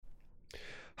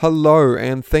Hello,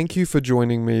 and thank you for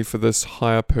joining me for this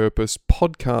Higher Purpose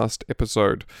podcast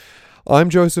episode. I'm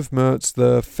Joseph Mertz,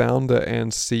 the founder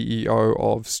and CEO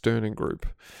of Sterning Group.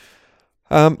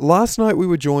 Last night we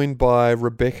were joined by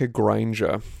Rebecca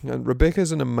Granger, and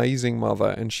Rebecca's an amazing mother,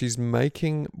 and she's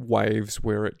making waves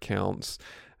where it counts.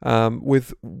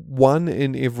 With 1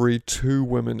 in every 2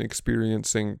 women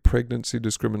experiencing pregnancy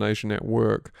discrimination at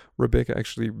work, Rebecca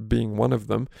actually being one of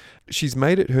them, she's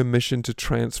made it her mission to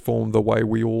transform the way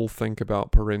we all think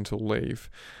about parental leave.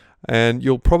 And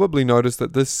you'll probably notice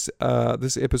that this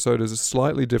episode is a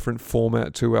slightly different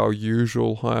format to our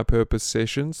usual Higher Purpose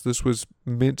sessions. This was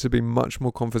meant to be much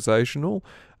more conversational.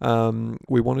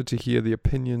 We wanted to hear the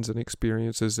opinions and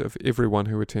experiences of everyone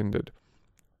who attended.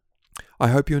 I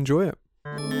hope you enjoy it.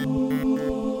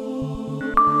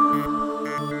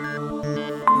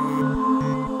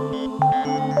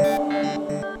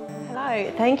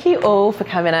 Hello, thank you all for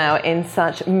coming out in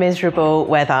such miserable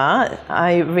weather.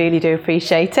 I really do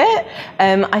appreciate it.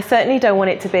 I certainly don't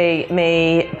want it to be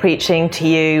me preaching to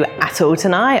you at all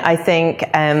tonight. I think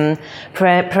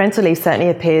parental leave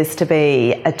certainly appears to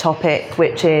be a topic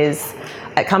which is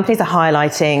companies are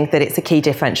highlighting that it's a key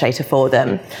differentiator for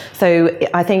them. So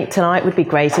I think tonight would be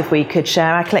great if we could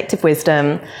share our collective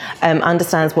wisdom,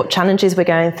 understand what challenges we're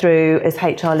going through as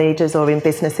HR leaders or in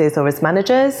businesses or as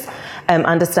managers,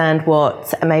 understand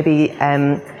what maybe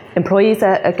employees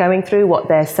are going through, what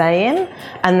they're saying,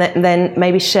 and then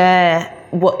maybe share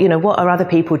what are other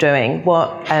people doing.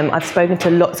 I've spoken to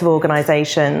lots of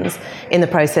organisations in the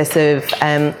process of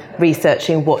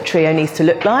researching what Trio needs to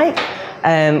look like,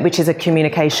 which is a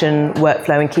communication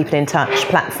workflow and keeping in touch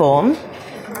platform.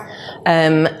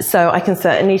 So I can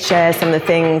certainly share some of the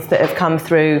things that have come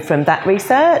through from that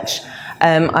research.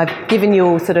 I've given you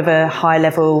all sort of a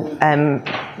high-level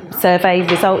survey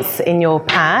results in your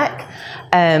pack.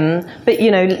 But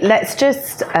let's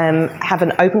just have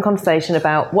an open conversation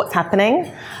about what's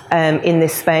happening in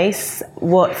this space,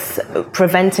 what's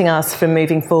preventing us from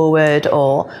moving forward,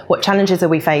 or what challenges are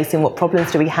we facing, what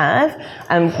problems do we have,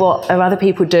 and what are other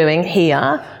people doing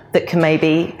here that can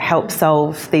maybe help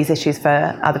solve these issues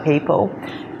for other people.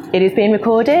 It is being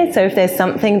recorded, so if there's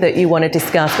something that you want to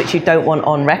discuss which you don't want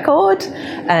on record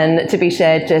and to be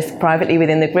shared just privately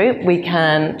within the group, we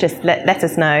can just let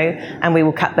us know, and we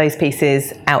will cut those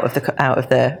pieces out of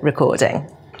the recording.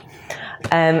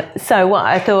 So what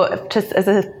I thought, just as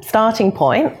a starting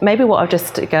point, maybe what I'll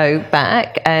just go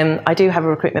back. I do have a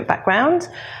recruitment background,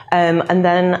 and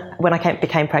then when I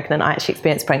became pregnant, I actually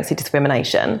experienced pregnancy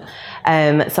discrimination.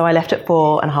 So I left at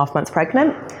 4.5 months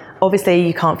pregnant. Obviously,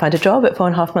 you can't find a job at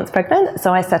 4.5 months pregnant,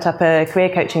 so I set up a career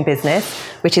coaching business,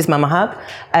 which is Mama Hub,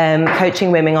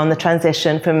 coaching women on the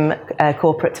transition from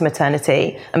corporate to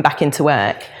maternity and back into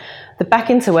work. The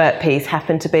back into work piece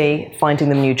happened to be finding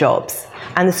them new jobs.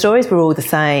 And the stories were all the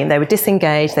same. They were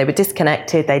disengaged, they were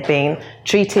disconnected, they'd been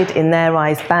treated in their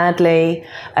eyes badly,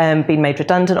 been made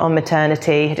redundant on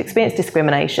maternity, had experienced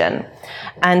discrimination.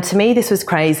 And to me, this was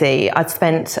crazy. I'd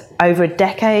spent over a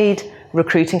decade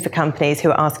recruiting for companies who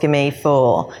were asking me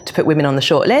to put women on the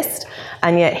shortlist,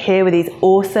 and yet here were these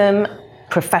awesome,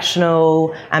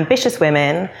 professional, ambitious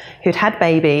women who'd had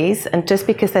babies, and just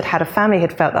because they'd had a family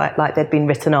had felt like they'd been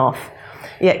written off.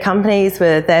 Yet companies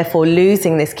were therefore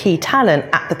losing this key talent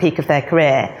at the peak of their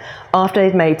career after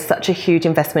they'd made such a huge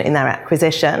investment in their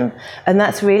acquisition. And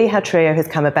that's really how Trio has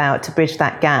come about, to bridge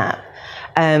that gap.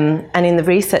 And in the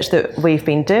research that we've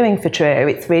been doing for Trio,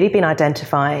 it's really been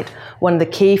identified one of the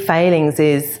key failings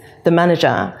is the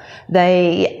manager.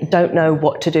 They don't know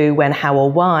what to do, when, how,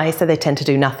 or why, so they tend to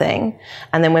do nothing.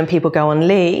 And then when people go on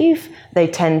leave,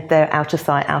 they're out of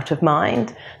sight, out of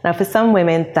mind. Now, for some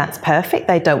women, that's perfect.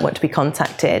 They don't want to be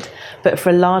contacted. But for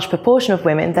a large proportion of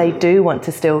women, they do want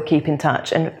to still keep in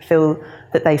touch and feel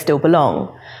that they still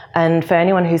belong. And for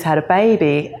anyone who's had a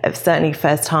baby, certainly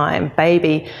first time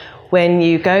baby, when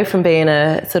you go from being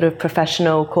a sort of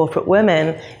professional corporate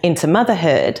woman into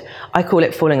motherhood, I call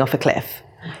it falling off a cliff.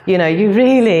 You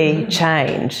really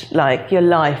change, like your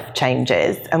life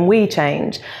changes, and we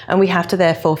change, and we have to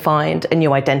therefore find a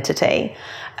new identity.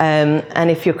 And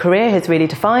if your career has really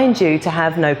defined you, to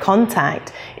have no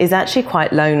contact is actually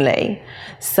quite lonely.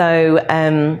 So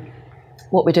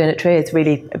what we're doing at Trio is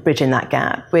really bridging that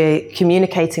gap. We're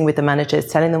communicating with the managers,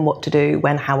 telling them what to do,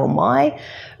 when, how, and why,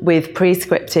 with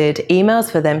pre-scripted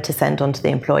emails for them to send on to the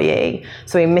employee.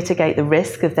 So we mitigate the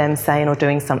risk of them saying or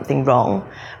doing something wrong.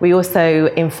 We also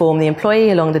inform the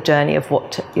employee along the journey of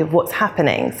what's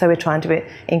happening. So we're trying to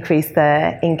increase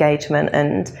their engagement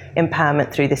and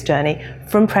empowerment through this journey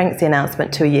from pregnancy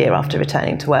announcement to a year after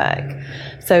returning to work.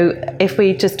 So if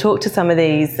we just talk to some of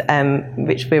these,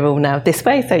 which we're all now this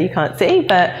way, so you can't see,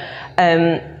 but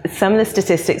some of the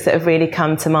statistics that have really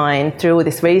come to mind through all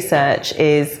this research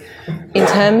is, in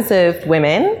terms of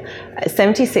women,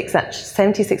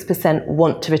 76%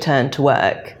 want to return to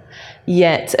work.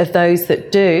 Yet of those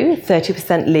that do,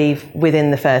 30% leave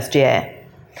within the first year.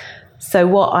 So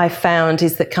what I found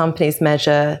is that companies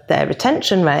measure their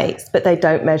retention rates, but they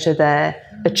don't measure their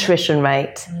attrition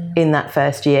rate in that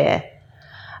first year.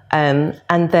 And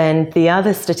then the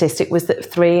other statistic was that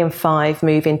 3 in 5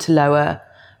 move into lower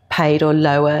paid or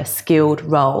lower skilled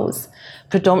roles.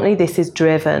 Predominantly this is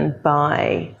driven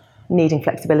by needing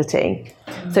flexibility.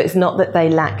 So it's not that they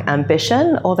lack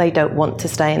ambition or they don't want to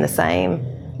stay in the same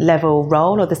level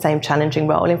role or the same challenging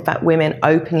role. In fact, women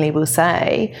openly will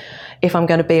say, if I'm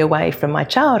going to be away from my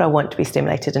child, I want to be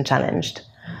stimulated and challenged.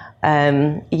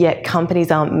 Yet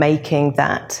companies aren't making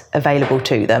that available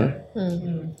to them.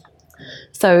 Mm-hmm.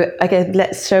 So again,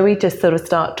 shall we just sort of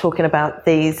start talking about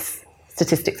these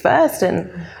statistics first,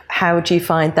 and how do you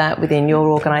find that within your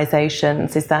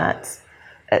organisations? Is that,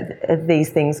 are these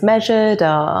things measured?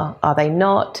 Are they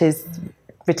not? Is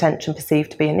retention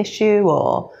perceived to be an issue,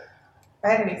 or? I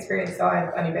had an experience, so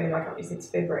I've only been in my company since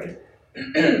February,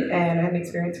 and I had an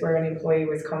experience where an employee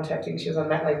was contacting, she was on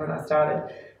mat leave when I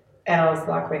started, and I was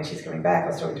like, when she's coming back, I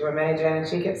was talking to her manager, and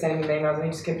she kept sending me emails, and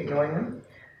he just kept ignoring them.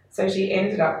 So she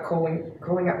ended up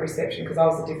calling up reception, because I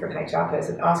was a different HR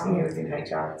person, asking who was in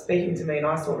HR, speaking to me, and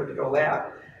I sorted it all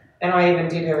out. And I even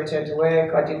did her return to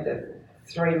work. I did the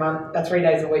 3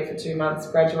 days a week for 2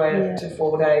 months, graduated to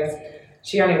 4 days.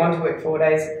 She only wanted to work 4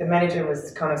 days. The manager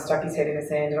was kind of stuck his head in the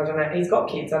sand, and I don't know, he's got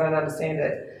kids, I don't understand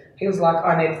it. He was like,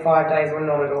 I need 5 days, or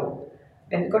not at all.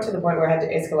 And it got to the point where I had to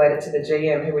escalate it to the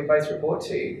GM, who we both report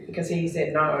to, because he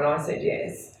said no and I said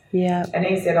yes. Yeah. And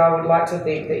he said, I would like to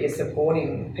think that you're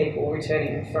supporting people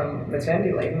returning from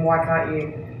maternity leave, and why can't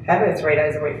you have her 3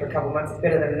 days a week for a couple of months? It's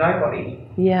better than nobody.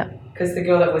 Yeah. Because the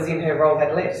girl that was in her role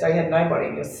had left, so he had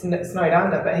nobody. He was snowed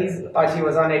under, but his idea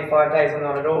was, I need 5 days or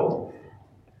not at all.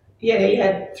 Yeah, he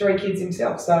had 3 kids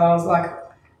himself, so I was like,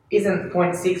 isn't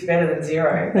 0.6 better than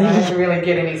 0? And I had to really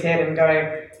get in his head and go,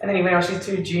 and then he went, oh, she's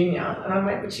too junior. And I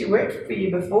went, but she worked for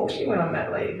you before she went on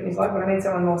that leave. And he's like, well, I need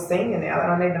someone more senior now,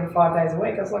 and I need them 5 days a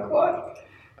week. I was like, what?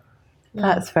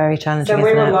 That's very challenging. So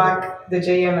we were like, the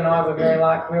GM and I were very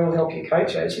like, we will help you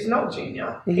coach her. She's not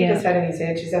junior. He just had in his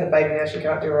head, she's had a baby now, she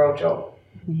can't do her old job.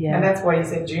 Yeah. And that's why he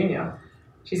said junior.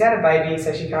 She's had a baby,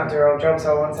 so she can't do her old job,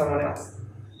 so I want someone else.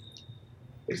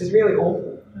 Which is really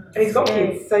awful. And he's got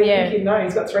kids, so you think he'd know.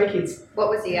 He's got 3 kids. What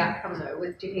was the outcome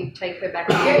though? Did he take her back?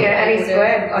 Yeah, and he's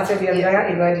glad. I said the other day, aren't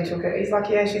you glad you took her? He's like,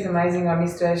 yeah, she's amazing. I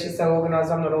missed her. She's so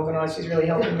organised. I'm not organised. She's really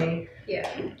helping me. Yeah.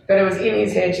 But it was in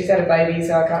his head. She's had a baby,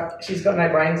 so she's got no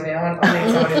brains now. I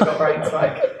need someone who's got brains,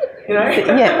 like, you know.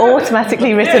 Yeah,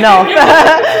 automatically written off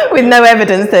with no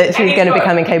evidence that she's going to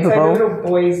become incapable. So the little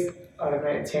boy's, I don't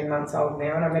know, 10 months old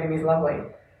now, and I met him. He's lovely,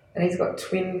 and he's got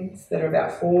twins that are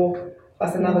about 4.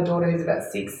 Plus another daughter who's about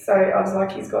 6. So I was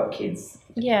like, he's got kids.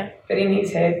 Yeah. But in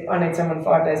his head, I need someone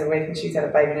 5 days a week, and she's had a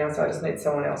baby now, so I just need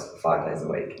someone else for 5 days a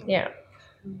week. Yeah.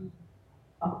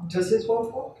 Does his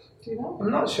wife work? Do you know? I'm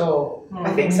not sure.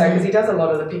 I think so, because he does a lot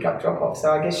of the pick-up drop-off,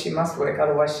 so I guess she must work,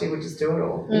 otherwise she would just do it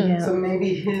all. Yeah. So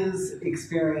maybe his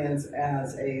experience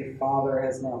as a father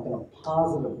has not been a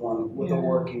positive one with a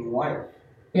working wife.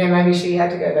 Yeah, maybe she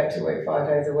had to go back to work 5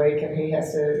 days a week, and he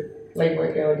has to leave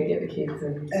work early to get the kids.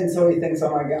 And so he thinks,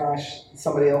 oh my gosh,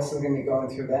 somebody else is going to be going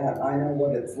through that. I know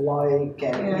what it's like.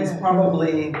 And he's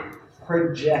probably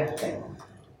projecting.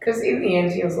 Because in the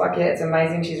end, he was like, yeah, it's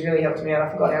amazing. She's really helped me out.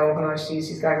 I forgot how organised she is.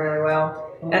 She's going really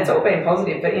well. And it's all been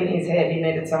positive. But in his head, he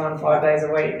needed someone 5 days a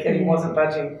week, and he wasn't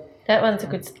budging. That one's a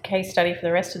good case study for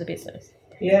the rest of the business.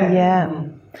 Yeah. Yeah.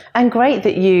 And great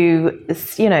that you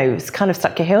kind of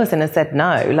stuck your heels in and said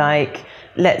no, like,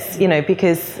 let's,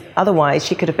 because otherwise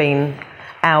she could have been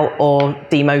out or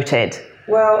demoted.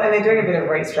 Well, and they're doing a bit of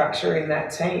restructure in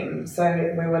that team,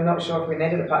 so we were not sure if we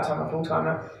needed a part-time or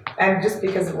full-timer. And just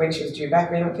because of when she was due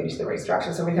back, we haven't finished the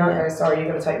restructure, so we can't go, sorry, you've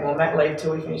got to take more mat leave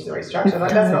till we finish the restructure.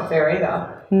 Like, that's not fair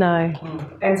either. No.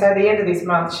 And so at the end of this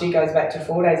month, she goes back to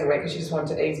 4 days a week because she just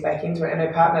wanted to ease back into it, and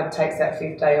her partner takes that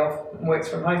 5th day off and works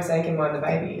from home so he can mind the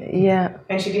baby. Yeah.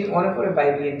 And she didn't want to put a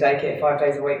baby in daycare 5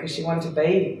 days a week because she wanted to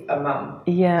be a mum.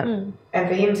 Yeah. And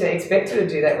for him to expect her to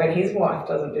do that when his wife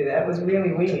doesn't do that was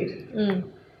really weird.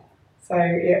 So,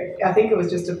 yeah, I think it was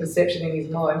just a perception in his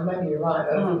mind. Maybe you're right.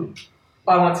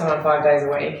 I want someone 5 days a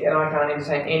week and I can't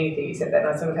entertain anything except that.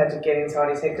 And I sort of had to get inside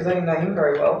his head because I didn't know him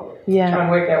very well. Yeah. Try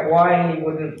and work out why he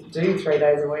wouldn't do 3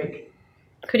 days a week.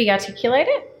 Could he articulate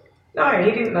it? No,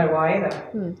 he didn't know why either.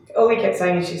 All he kept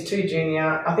saying is she's too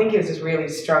junior. I think he was just really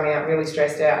strung out, really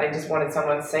stressed out, and he just wanted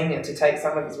someone senior to take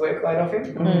some of his workload off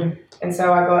him. And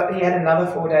so he had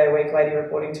another 4-day-a-week lady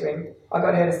reporting to him. I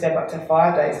got her to step up to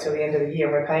 5 days till the end of the year,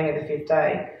 and we're paying her the 5th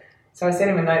day. So I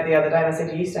sent him a note the other day and I said,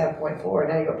 you used to have 0.4 and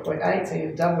now you've got 0.8, so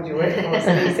you've doubled your workforce.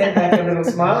 And he sent back a little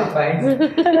smiley face.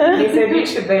 He said, you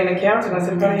should be an accountant. I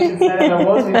said, funny you should say that, I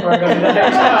was before I got into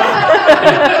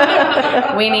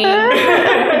HR. Winnie.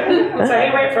 So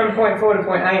he went from 0.4 to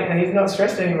 0.8 and he's not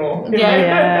stressed anymore.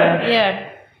 Yeah.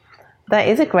 That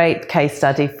is a great case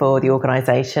study for the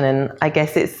organisation, and I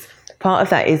guess it's part of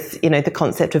that is, the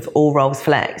concept of all roles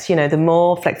flex. The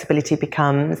more flexibility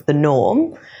becomes the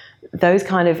norm, those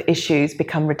kind of issues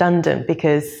become redundant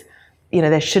because,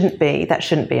 that shouldn't be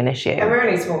an issue. And we're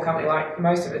only a small company, like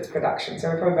most of it's production, so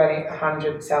we're probably about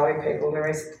 100 salaried people and the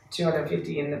rest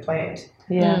 250 in the plant.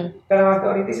 Yeah. But I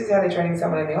thought, if this is how they're treating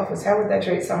someone in the office, how would they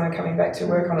treat someone coming back to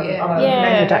work on a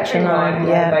manufacturing line?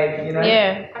 Baby,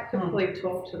 Yeah. I could probably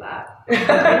talk to that.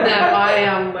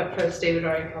 I work for a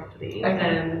stevedore company,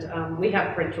 and we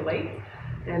have parental leave.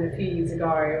 And a few years ago,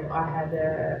 I had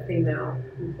a female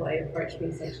employee approach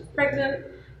me saying she's pregnant,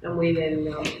 and we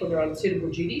then put her on suitable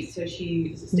duties. So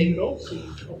she's a stevedore, she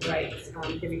operates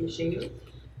heavy machinery,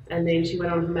 and then she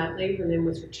went on her mat leave and then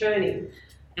was returning,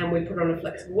 and we put her on a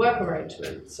flexible work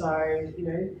arrangement. So,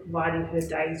 providing her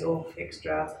days off,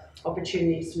 extra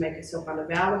opportunities to make herself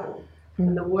unavailable.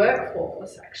 And the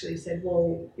workforce actually said,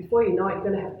 well, before you know it, you're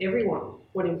going to have everyone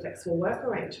wanting flexible work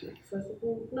arrangements. So I said,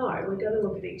 well, no, we're going to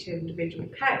look at each individual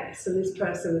case. And this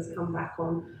person has come back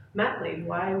on mat leave.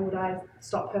 Why would I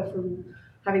stop her from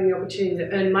having the opportunity to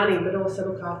earn money but also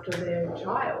look after their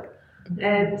child?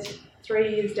 And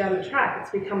 3 years down the track,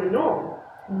 it's become a norm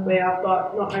where I've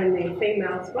got not only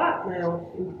females but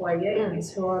male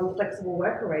employees who are on flexible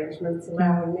work arrangements,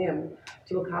 allowing them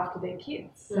to look after their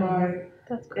kids. So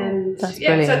that's cool. Brilliant. So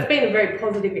it's been a very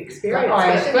positive experience.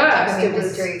 Especially in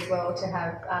industry as well, to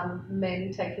have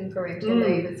men taking parental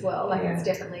leave as well. It's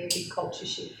definitely a big culture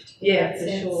shift. Yeah, for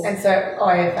sure. And so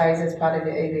IFA is part of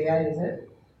your EBA, is it?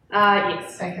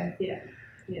 Yes. Okay. Yeah.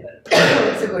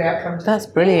 It's a good outcome. That's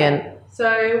brilliant.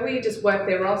 So we just work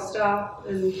their roster,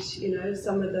 and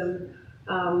some of them,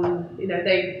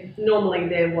 they normally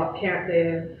their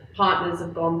partners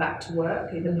have gone back to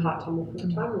work, either part-time or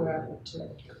full-time. We're able to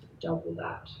double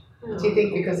that. Do you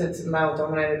think because it's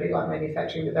male-dominated, a bit like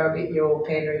manufacturing, that they'll get your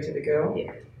pandering to the girl?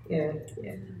 Yeah.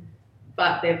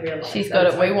 But they've realised she's got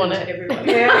it, we want it.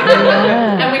 Everybody.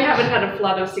 And we haven't had a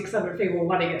flood of 600 people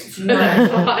wanting it. So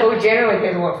well, generally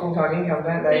people want full-time income,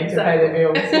 don't they, to pay their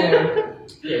bills?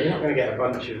 You're not going to get a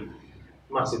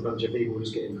massive bunch of people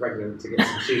just getting pregnant to get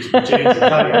some suitable opportunities.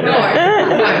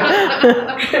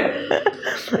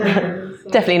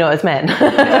 No. Definitely not as men.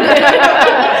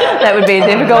 That would be a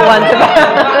difficult one to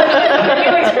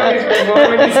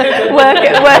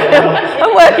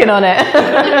I'm working on it.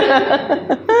 I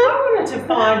wanted to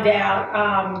find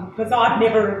out, because I've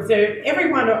never observed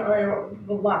everyone over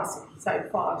the last, say,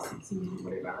 5-6 years,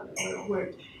 whatever, I've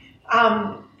worked,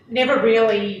 never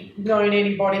really known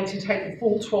anybody to take the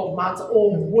full 12 months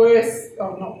or worse,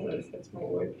 not worse, that's more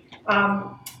word,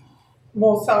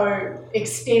 more so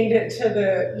extend it to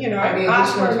the,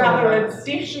 ask for another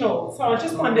additional. So I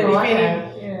just wondered if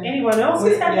anyone else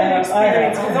has had that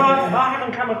experience, because I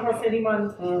haven't come across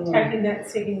anyone taking that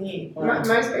second year.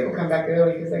 Most people come back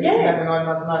early because they get to have the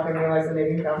 9-month mark and realise the net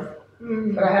income.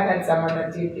 But I have had someone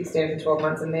that did extend for 12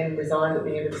 months and then resigned at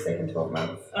the end of the second 12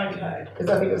 months. Okay. Because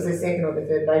I think it was their second or their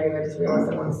third baby and they just realised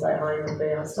they wanted to stay at home and be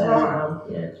a stay-at-home mum.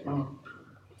 Yeah.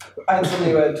 I had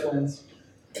somebody who had twins.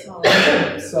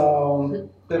 So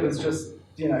it was just,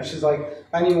 she's like,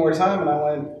 I need more time. And I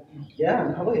went, yeah,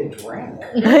 and probably a drink.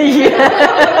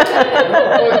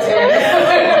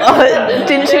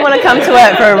 Didn't she want to come to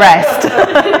work for a rest?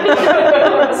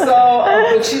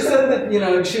 But she said that,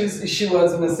 she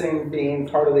was missing being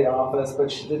part of the office,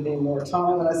 but she did need more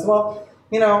time. And I said, well,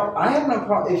 I have no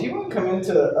problem. If you want to come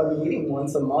into a meeting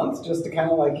once a month just to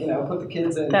kind of put the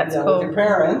kids in with your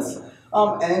parents,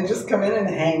 and just come in and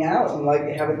hang out and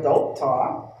have adult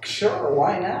talk, sure,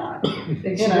 why not?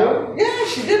 Did she do it? Yeah,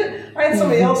 she did it. I had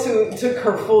somebody else who took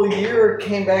her full year,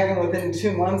 came back, and within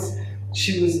 2 months,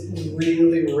 she was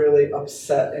really, really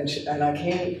upset. And I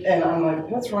came, and I'm like,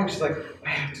 what's wrong? She's like, I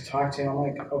have to talk to you. I'm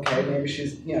like, okay, maybe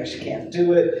she's, she can't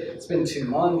do it. It's been 2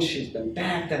 months. She's been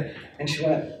back. And she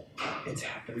went, it's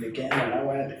happened again. And I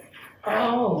went,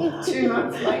 oh, 2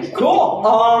 months later. Cool.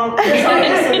 Because I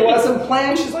guess it wasn't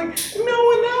planned. She's like,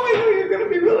 no, and now I know you're going to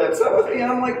be really really upset with me?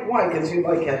 And I'm like, why? Because you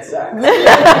like had sex.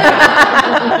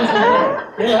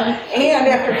 And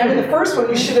after having the first one,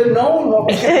 you should have known what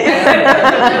was going to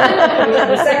happen.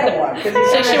 The second one.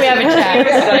 So should we have a chat?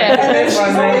 And then she's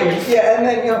like, and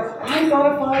then, I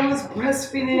thought if I was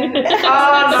breastfeeding.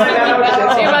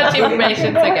 Too much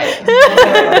information. It's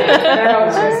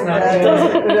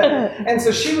okay. And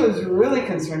so she was really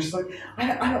concerned. She's like,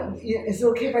 I don't, is it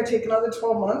okay if I take another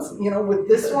 12 months, with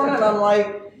this one? And I'm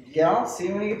like, yeah, I'll see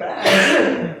you when you get back.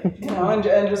 And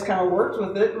just kind of worked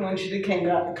with it. And when she did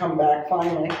come back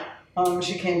finally,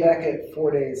 she came back at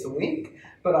 4 days a week.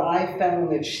 But I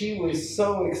found that she was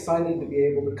so excited to be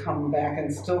able to come back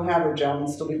and still have her job and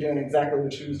still be doing exactly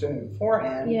what she was doing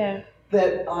beforehand. Yeah.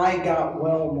 That I got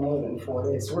well more than 4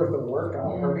 days worth of work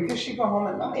out of her because she'd go home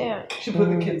at night. Yeah. She'd put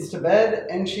the kids to bed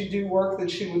and she'd do work that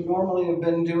she would normally have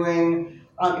been doing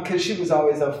because she was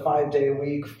always a 5 day a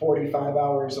week, 45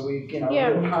 hours a week, a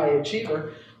high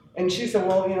achiever. And she said,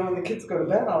 well, when the kids go to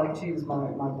bed, I like to use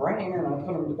my brain and I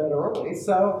put them to bed early.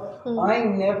 So I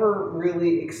never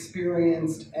really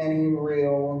experienced any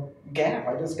real gap.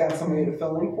 I just got somebody to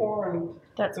fill in for and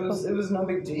it was no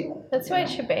big deal. That's the way it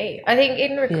should be. I think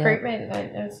in recruitment,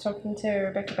 I was talking to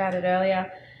Rebecca about it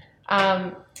earlier,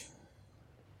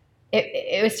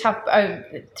 it was tough,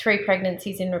 3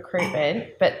 pregnancies in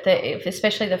recruitment, but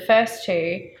especially the first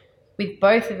 2, with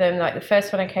both of them, like the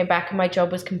first one I came back and my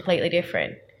job was completely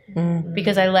different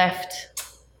because I left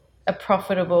a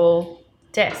profitable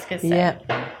desk, as said.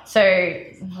 So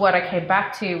what I came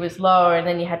back to was lower and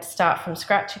then you had to start from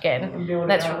scratch again.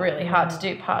 That's really hard to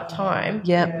do part-time.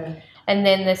 And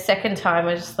then the second time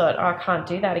I just thought, I can't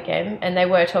do that again. And they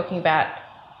were talking about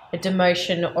a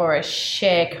demotion or a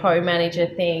share co-manager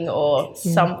thing or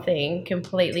something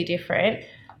completely different.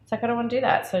 It's like, I don't want to do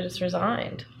that. So I just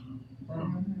resigned.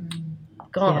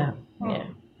 Gone. Yeah.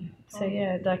 So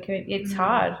it's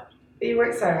hard. You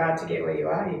work so hard to get where you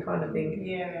are, you kind of think,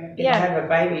 to have a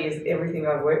baby is everything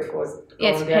I've worked for.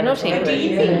 It's penalty. Do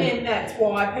you think then that's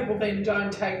why people then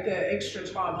don't take the extra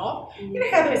time off? You know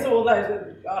how there's all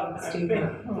those, I don't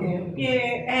know.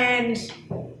 And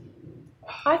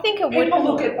I think it would. People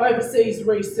look at overseas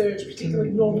research,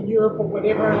 particularly Northern Europe or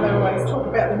whatever, and they always talk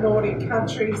about the Nordic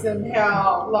countries and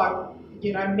how,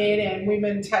 men and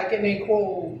women take an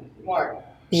equal,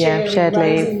 shared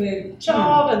raising leave. their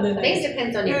child, and then I think it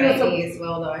depends on your baby as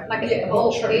well, though. Like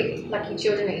your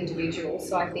children are individual,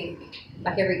 so I think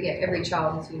every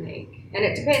child is unique, and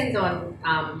it depends on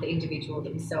the individual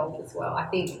themselves as well. I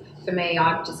think for me,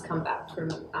 I've just come back from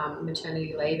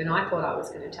maternity leave, and I thought I was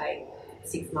going to take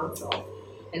 6 months off,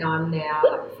 and I'm now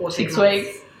 14 6 months.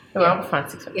 weeks. Well, I'm fine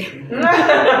 6 weeks. And I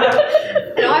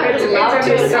would love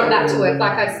to come back to work.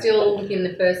 Like I still, within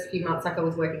the first few months, I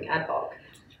was working ad hoc.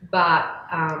 But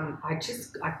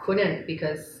I couldn't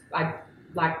because I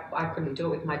couldn't do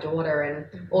it with my daughter and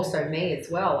also me as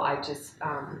well. I just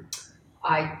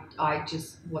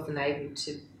wasn't able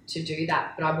to do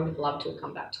that. But I would have loved to have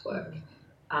come back to work.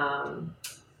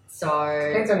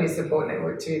 Depends on your support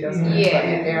network too, doesn't it? Yeah. Like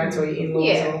your parents or your in-laws.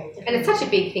 Yeah, and it's such a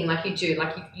big thing. Like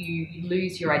you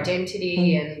lose your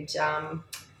identity and.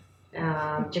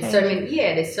 There's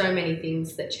so many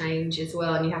things that change as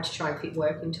well, and you have to try and fit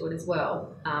work into it as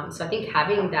well. So I think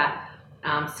having that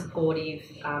supportive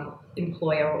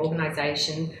employer or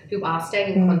organisation who are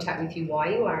staying in contact with you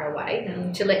while you are away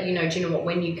to let you know, do you know what,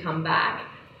 when you come back,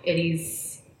 it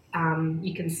is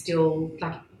you can still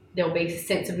there'll be a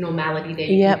sense of normality there.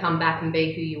 You can come back and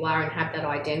be who you are and have that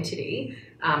identity.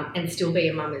 And still be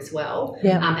a mum as well,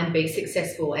 and be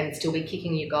successful and still be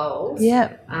kicking your goals.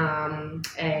 I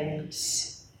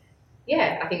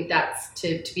think that's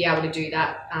to be able to do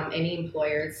that. Any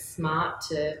employer is smart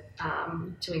to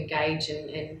engage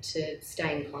and to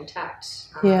stay in contact.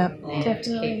 And definitely.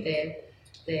 to keep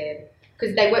their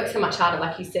because they work so much harder,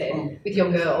 like you said, with your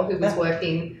girl who was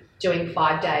doing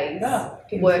 5 days,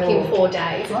 working 4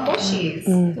 days. Of course she is,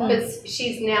 because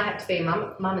she's now had to be a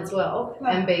mum as well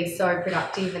and be so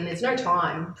productive, and there's no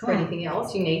time for anything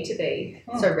else. You need to be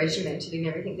so regimented in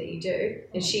everything that you do,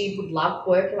 and she would love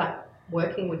work.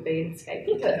 Working would be an escape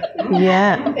for her.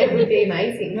 It would be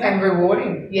amazing and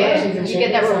rewarding. Yeah, you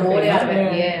get that reward out of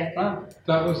it.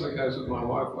 That was the case with my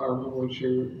wife. I remember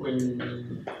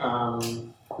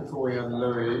before we had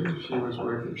Louis, she was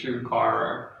working. She was in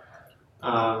Cairo.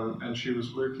 And she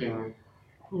was working,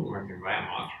 wasn't working that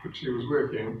much, but she was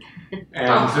working.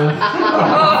 And 4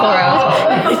 hours.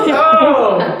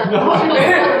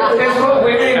 There's more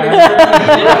women.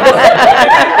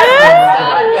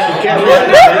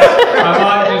 I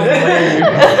might just leave.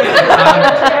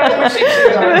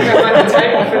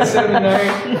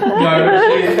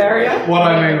 What I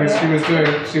mean is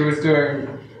she was doing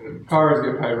chiros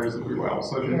get paid reasonably well,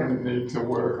 so she didn't need to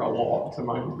work a lot to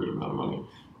make a good amount of money.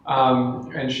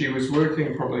 And she was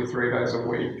working probably 3 days a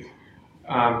week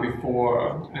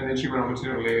before, and then she went on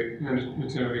maternity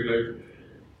leave.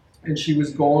 And she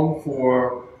was gone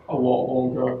for a lot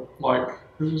longer, like,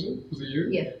 who was it? Was it you?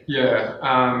 Yeah. Yeah,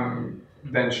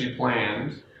 than she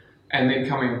planned. And then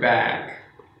coming back,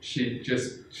 she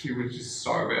was just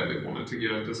so badly wanted to get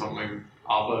into something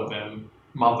other than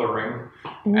mothering.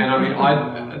 And I mean,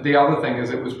 the other thing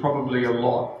is it was probably a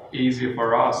lot easier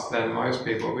for us than most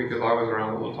people because I was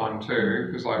around all the time too,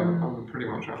 because I'm pretty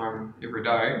much at home every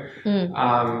day.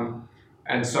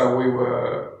 And so we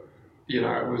were,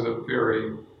 it was a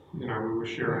very, we were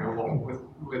sharing a lot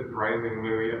with raising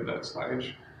Louie at that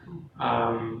stage.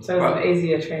 So it was an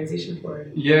easier transition for her.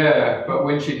 Yeah, but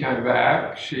when she came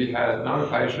back, she had no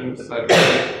patients. They'd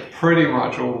pretty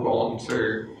much all gone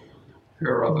to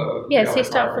her other. Yeah, so you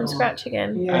start from scratch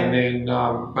again. Yeah. And then,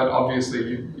 but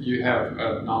obviously you have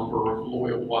a number of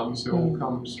loyal ones who will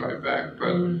come straight back.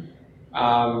 But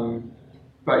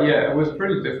yeah, it was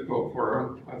pretty difficult for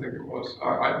her. I think it was.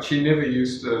 She never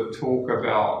used to talk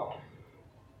about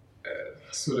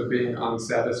sort of being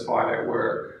unsatisfied at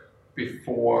work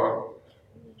before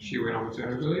she went on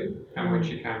maternity leave, and when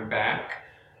she came back,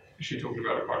 she talked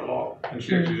about it quite a lot, and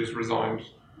she actually just resigned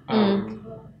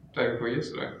day before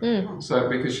yesterday. So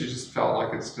because she just felt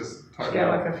like it's just totally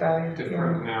like a failure.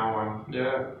 different now, and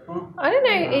I don't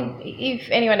know if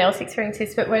anyone else experienced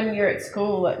this, but when you're at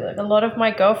school, like a lot of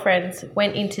my girlfriends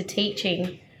went into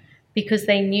teaching because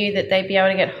they knew that they'd be able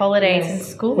to get holidays and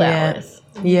school hours.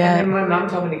 Yeah. And then my mum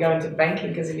told me to go into banking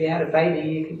because if you had a baby,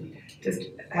 you could just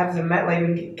have some mat leave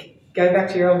and go back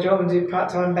to your old job and do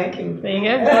part-time banking. There you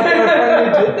go. My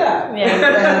friend who did that.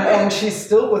 Yeah. And she's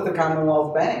still with the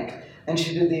Commonwealth Bank. And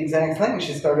she did the exact thing.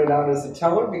 She started out as a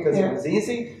teller because it was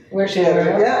easy.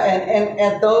 And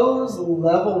at those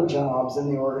level jobs in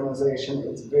the organization,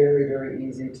 it's very, very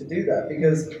easy to do that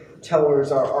because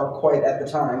tellers are quite at the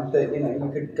time that you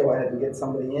could go ahead and get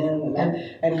somebody in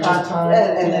and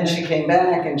then she came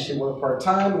back and she worked part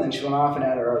time and then she went off and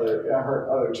had her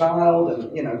other child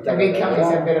and big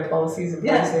companies have better policies and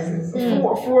processes.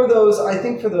 For those, I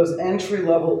think for those entry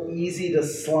level, easy to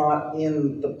slot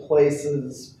in the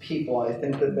places people, I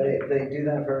think that they do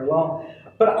that very well.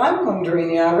 But I'm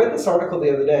wondering, I read this article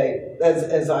the other day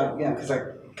as I, because I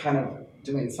kind of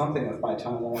doing something with my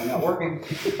time while I'm not working.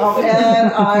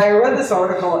 And I read this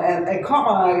article and it caught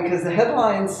my eye because the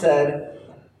headline said,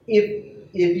 if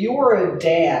you're a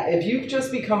dad, if you've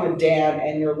just become a dad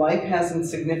and your life hasn't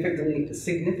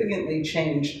significantly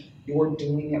changed, you're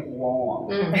doing it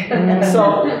wrong. And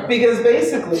so, because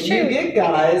basically you get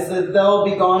guys that they'll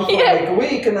be gone for like a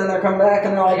week and then they'll come back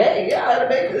and they're like, hey, I had to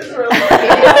make this really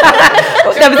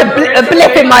That was a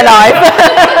blip in my life.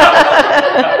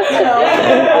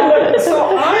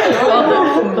 So I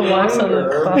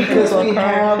wonder, because we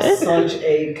have such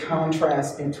a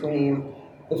contrast between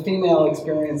the female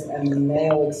experience and the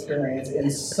male experience in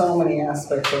so many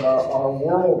aspects of our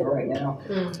world right now.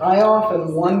 I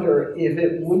often wonder if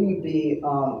it wouldn't be,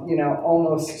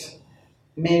 almost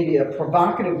maybe a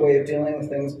provocative way of dealing with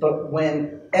things, but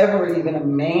whenever even a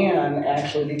man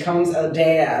actually becomes a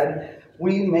dad,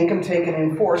 we make him take an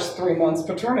enforced 3 months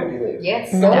paternity leave.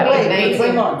 Yes, Go that would be away for 3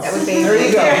 amazing. months. That would be there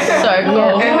you go. So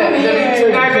cool. And the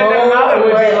mother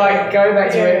would be like, go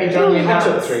back to where you've done your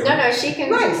nuts. No, she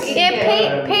can. Nice.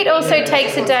 Yeah, Pete also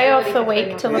takes a day off a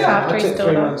week to look after I his took 3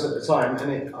 daughter. months at the time,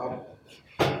 and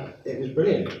it was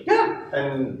brilliant. Yeah.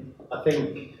 And I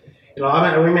think,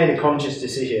 we made a conscious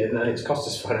decision, and it's cost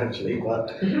us financially,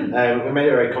 but we made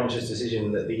a very conscious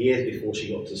decision that the years before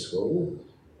she got to school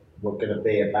were going to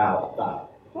be about that.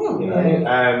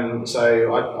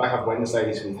 So I have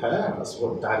Wednesdays with her. That's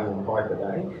what Daddy and Piper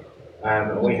Day.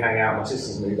 And we hang out. My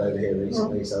sister's moved over here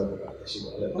recently, so she's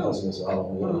got a little cousin as well,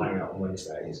 and we'll hang out on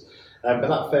Wednesdays. But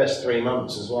that first 3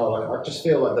 months as well, I just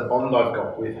feel like the bond I've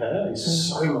got with her is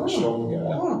so much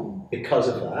stronger because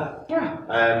of that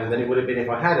than it would have been if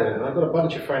I hadn't. And I've got a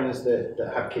bunch of friends that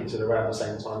had kids at around the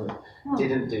same time that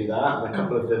didn't do that, and a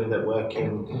couple of them that work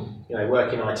in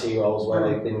IT roles where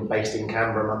they've been based in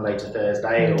Canberra Monday to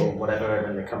Thursday or whatever, and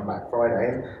then they come back Friday,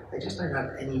 and they just don't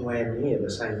have anywhere near the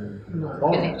same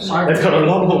bond. They've got a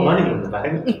lot more money in the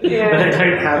bank, but they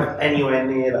don't have anywhere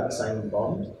near that same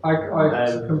bond. I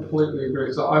completely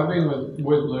agree. So I've been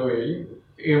with Louie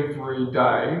every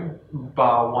day,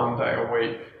 bar 1 day a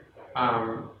week,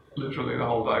 literally the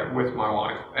whole day with my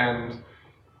wife, and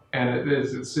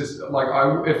it's just like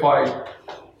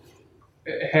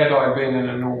had I been in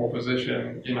a normal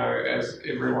position, as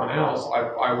everyone else,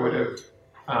 I would have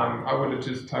I would have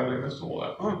just totally missed all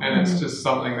that. And it's just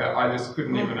something that I just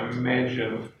couldn't even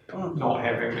imagine not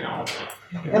having now.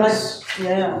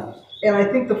 And I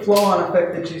think the flow-on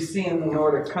effect that you see in the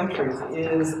Nordic countries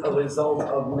is a result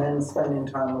of men spending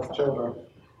time with children.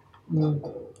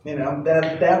 You know,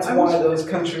 that's why those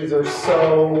countries are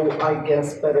so, I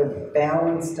guess, better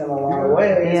balanced in a lot of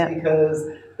ways, because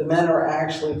the men are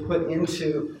actually put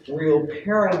into real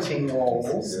parenting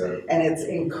roles, and it's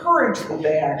encouraged that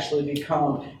they actually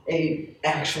become a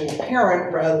actual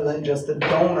parent rather than just a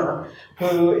donor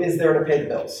who is there to pay the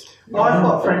bills. Well, I've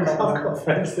got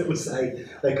friends that would say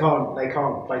they can't play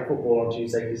football on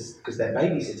Tuesday because they're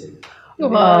babysitting. The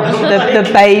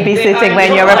babysitting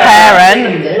when you're a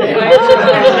parent.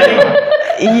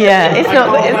 Yeah, it's not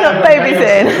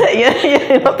babysitting.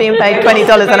 You're not being paid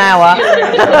 $20 an hour.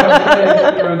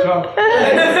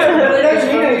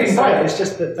 It's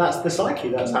just that's the psyche.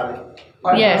 That's how. I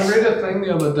read a thing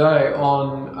the other day on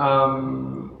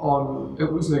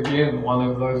it was again one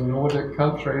of those Nordic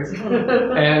countries,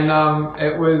 and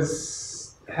it was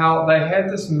how they had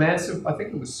this massive, I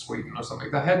think it was Sweden or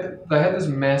something, they had this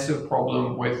massive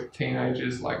problem with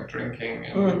teenagers like drinking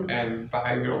and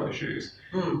behavioural issues.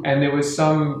 And there was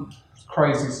some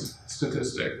crazy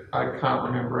statistic, I can't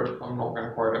remember it, I'm not going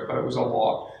to quote it, but it was a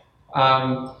lot.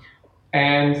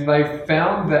 And they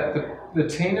found that the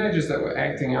teenagers that were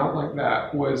acting out like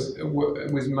that was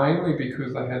mainly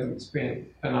because they hadn't spent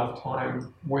enough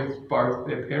time with both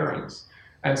their parents.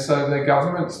 And so the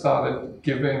government started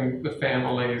giving the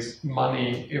families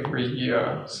money every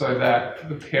year so that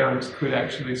the parents could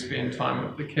actually spend time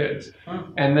with the kids.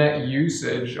 And that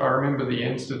usage, I remember the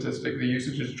end statistic, the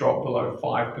usage has dropped below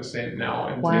 5% now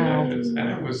in teenagers, and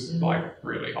it was like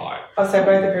really high. Oh, so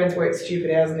both the parents worked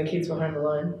stupid hours and the kids were home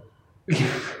alone? No,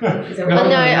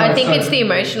 I think it's the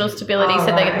emotional stability, so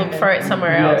they look for it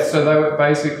somewhere else. Yeah, so they were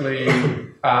basically,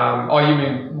 you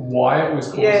mean why it was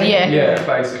causing? Yeah,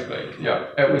 basically, yeah.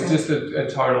 It was just a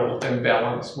total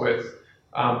imbalance with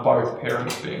both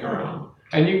parents being around.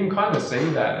 And you can kind of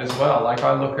see that as well. Like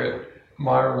I look at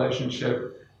my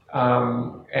relationship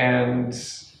and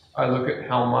I look at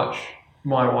how much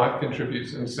my wife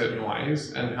contributes in certain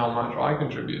ways and how much I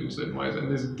contribute in certain ways. And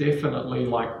there's definitely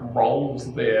like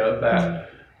roles there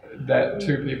that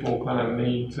two people kind of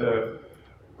need to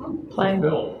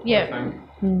fulfill, I think.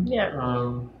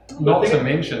 Not to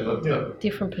mention the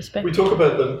different perspective. We talk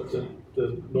about the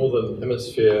Northern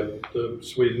Hemisphere, the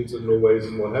Swedens and Norways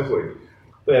and what have we.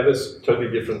 They have a totally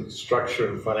different structure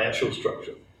and financial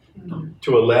structure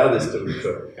to allow this to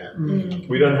occur.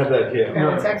 We don't have that here.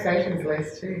 And the taxation's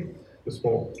less too. It's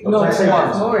more.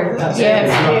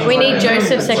 We need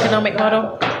Joseph's economic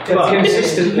model.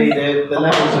 Consistently, the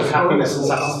levels of happiness and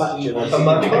satisfaction are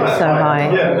much high.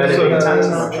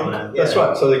 That's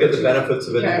right. So they get the benefits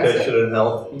of education and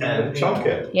health and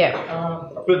childcare.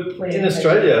 But in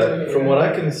Australia, from what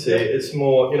I can see, it's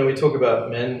more, we talk about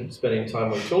men spending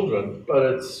time with children,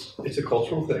 but it's a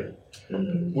cultural thing.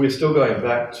 We're still going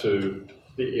back to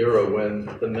the era when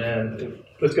the man,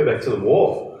 let's go back to the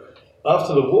war.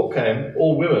 After the war came,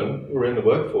 all women were in the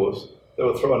workforce. They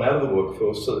were thrown out of the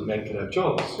workforce so that men could have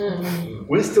jobs.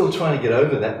 We're still trying to get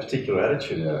over that particular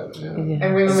attitude. And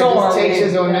women were just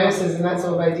teachers or nurses, and that's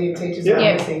all they did, teachers or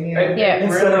nursing.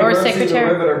 Or a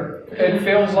secretary. It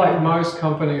feels like most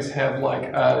companies have like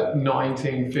a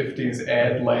 1950s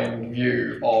ad land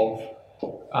view of,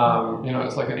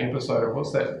 it's like an episode of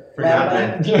what's that?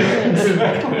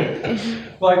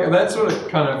 Like that's what it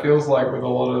kind of feels like with a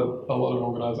lot of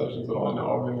organisations that I know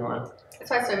of anyway. That's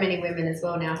why so many women as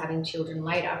well now having children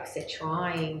later, because they're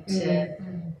trying to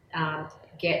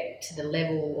get to the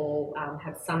level or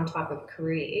have some type of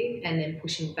career, and then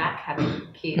pushing back having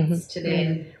kids to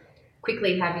then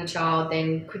quickly have your child,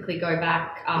 then quickly go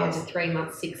back after 3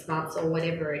 months, 6 months, or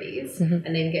whatever it is, and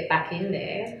then get back in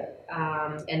there,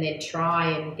 and then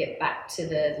try and get back to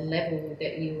the level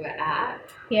that you were at,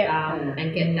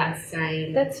 and get that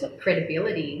same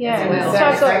credibility as well.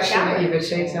 Satisfaction that you've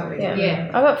achieved something.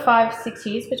 I've got 5-6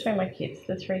 years between my kids,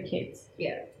 the 3 kids.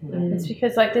 It's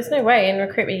because there's no way in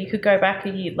recruitment you could go back a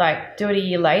year, do it a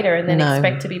year later and then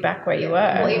expect to be back where you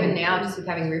were. Well, even now, just with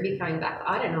having Ruby coming back,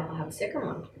 I don't know if I'll have a second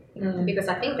one. Because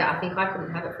I think I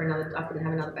couldn't have it I couldn't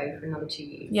have another baby for another 2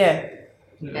 years.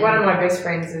 One of my best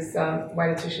friends is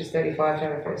waited till she's 35 to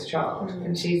have her first child,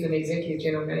 and she's an executive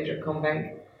general manager at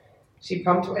Combank. She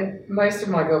pumped, and most of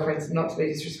my girlfriends, not to be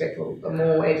disrespectful, are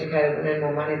more educated and earn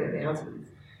more money than their husbands.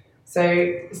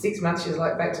 So 6 months she's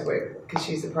back to work because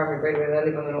she's the primary breadwinner. They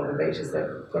live on the northern beaches.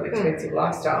 They've got an expensive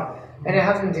lifestyle, and her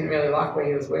husband didn't really like where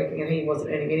he was working, and he wasn't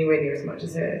earning anywhere near as much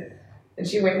as her. And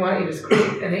she went, why don't you just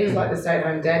quit? And he's like the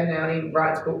stay-at-home dad now, and he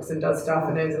writes books and does stuff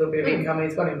and earns a little bit of income, and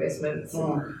he's got investments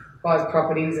and buys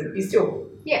properties, and he still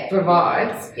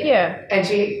provides. Yeah. And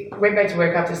she went back to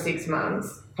work after 6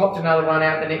 months, popped another one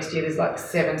out the next year. There's like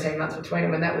 17 months between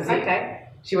them, and that was it. Okay.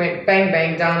 She went bang,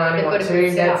 bang, done, I only want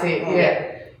 2, that's it.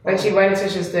 Yeah. But she waited till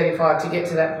she was 35 to get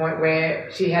to that point where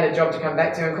she had a job to come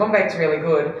back to. And CommBank's really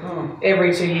good.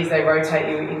 Every 2 years they rotate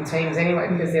you in teams anyway,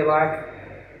 because they're like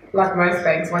most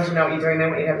banks, once you know what you're doing, they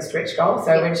want you to have a stretch goal.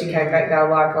 So when she came back, they were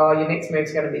like, oh, your next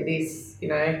move's going to be this, you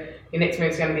know, your next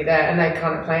move's going to be that. And they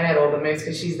kind of plan out all the moves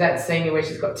because she's that senior where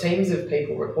she's got teams of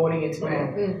people reporting into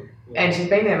her. And she's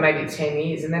been there maybe 10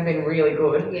 years and they've been really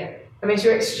good. Yeah. I mean, she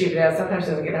works stupid hours. Sometimes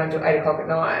she doesn't get home till 8 o'clock at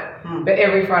night. But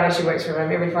every Friday she works from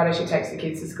home. Every Friday she takes the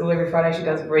kids to school. Every Friday she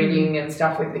does reading and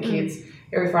stuff with the kids.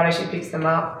 Every Friday she picks them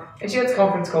up. And she has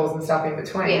conference calls and stuff in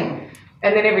between. Yeah.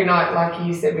 And then every night, like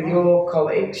you said with your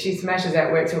colleague, she smashes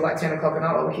out work till like 10 o'clock at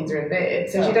night while the kids are in bed.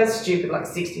 So she does stupid like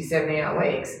 60, 70-hour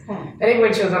weeks. And even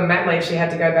when she was on mat leave, she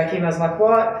had to go back in. I was like,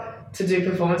 what? To do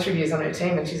performance reviews on her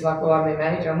team. And she's like, well, I'm their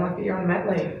manager. I'm like, but you're on mat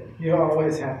leave. You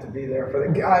always have to be there for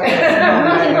the guy.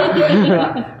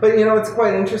 But you know, it's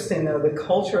quite interesting though. The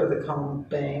culture of the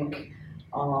CommBank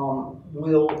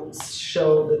will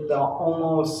show that the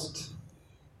almost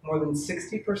more than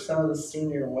 60% of the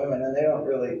senior women, and they don't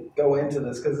really go into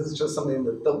this because this is just something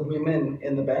that the women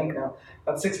in the bank know,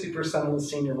 about 60% of the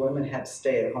senior women have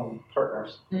stay-at-home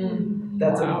partners.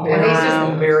 That's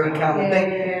a very common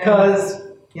thing because,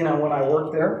 you know, when I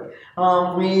worked there,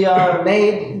 we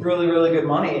made really, really good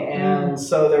money, and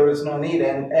so there was no need.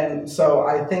 And so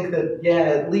I think that,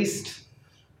 at least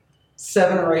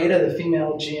 7 or 8 of the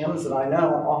female GMs that I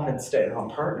know all had stay-at-home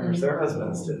partners. Their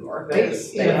husbands didn't work. They just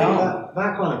stayed home.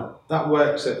 That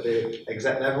works at the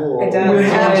exec level, or it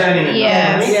does.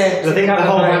 I think the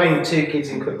whole having 2 kids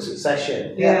in quick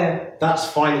succession. That's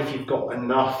fine if you've got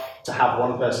enough to have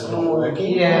one person not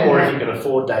working, or if you can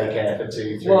afford daycare for 2, 3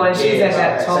 years. Well, and she's at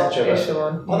that top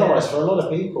echelon. Otherwise, for a lot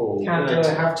of people,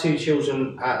 to have 2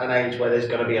 children at an age where there's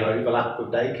going to be an overlap with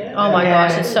daycare. Oh my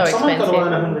gosh, it's so expensive. Someone's got to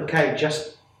earn $100K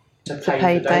just to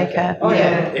pay for daycare.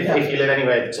 If you live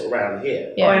anywhere sort of around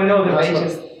here. Oh, in Northern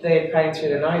Beaches, they're paying through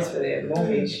the nose for their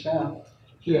mortgage.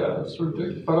 Yeah, it's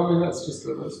ridiculous. But I mean, that's just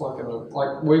it's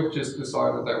like we've just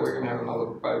decided that we're going to have another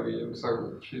baby, and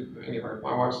so anyway,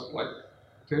 my wife's like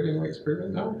 13 weeks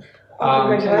pregnant now.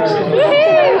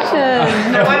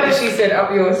 Congratulations! No wonder she said up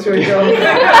yours to a job.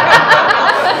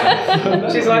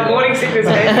 She's like morning sickness.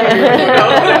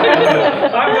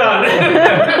 I'm done.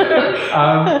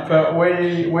 But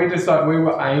we decided we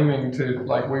were aiming to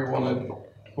we wanted.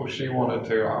 Well, she wanted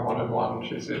 2, I wanted 1.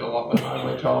 She said, I love an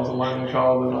only child's a lonely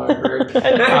child, and I agreed.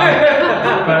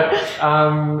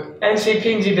 And she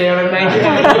pinned you down and made you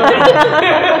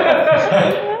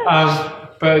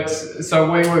but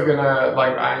so we were gonna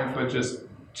aim for just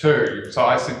 2. So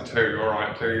I said 2, all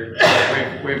right, 2.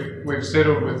 We've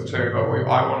settled with 2, but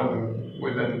I wanted them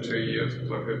within 2 years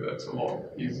because I heard that's a lot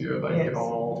easier. They get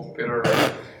on a lot better.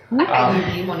 You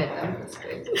wanted them. That's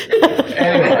good.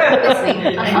 Anyway,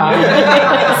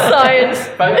 science.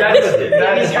 But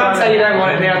that's you can't say you don't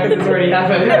want it now because it's already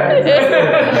happened.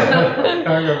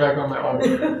 Don't go back on that one.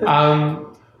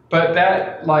 But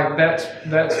that's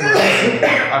really,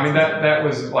 I mean that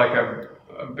was like a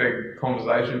big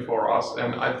conversation for us,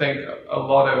 and I think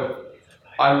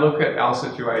I look at our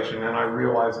situation and I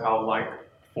realize how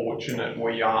fortunate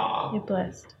we are. You're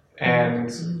blessed.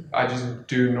 And I just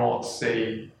do not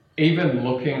see, even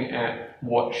looking at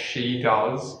what she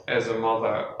does as a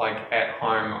mother, at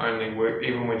home, only work,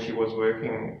 even when she was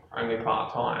working only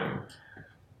part-time,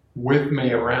 with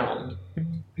me around.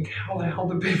 How the hell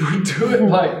do people do it?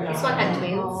 This one had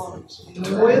twins.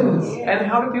 Twins. And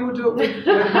how do people do it with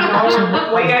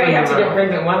Well, you only have to get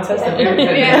pregnant once, that's the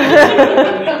difference.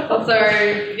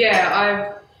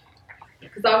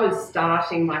 Because I was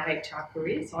starting my HR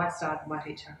career, so I started my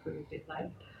HR career a bit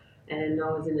late, and I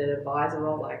was in an advisor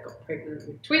role. I got pregnant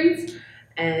with twins,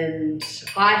 and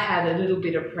I had a little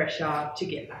bit of pressure to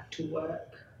get back to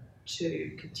work to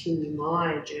continue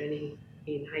my journey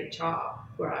in HR,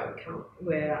 where I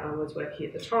was working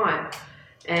at the time.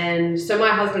 And so my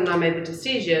husband and I made the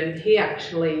decision. He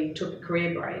actually took a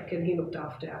career break and he looked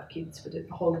after our kids for the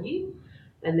whole year.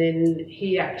 And then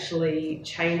he actually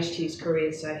changed his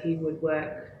career, so he would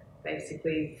work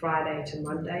basically Friday to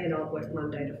Monday, and I'd work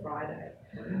Monday to Friday.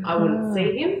 I wouldn't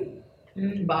see him,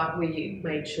 but we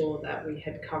made sure that we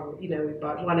had covered,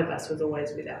 one of us was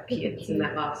always with our kids, and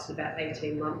that lasted about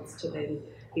 18 months to then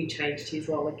he changed his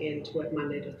role again to work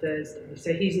Monday to Thursday.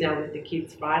 So he's now with the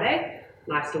kids Friday,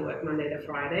 and I still work Monday to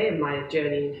Friday, and my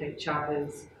journey in HR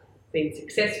has been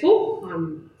successful.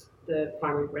 I'm the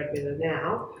primary breadwinner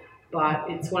now, but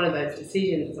it's one of those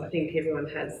decisions. I think everyone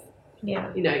has.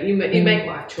 Yeah. You know, you make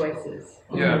life choices.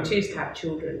 Yeah. You choose to have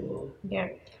children, or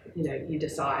you know, you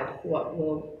decide what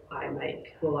will I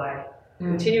make. Will I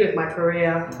continue with my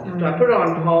career? Do I put it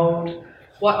on hold?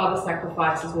 What other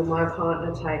sacrifices will my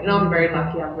partner take? And I'm very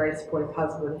lucky. I'm a very supportive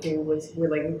husband who was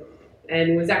willing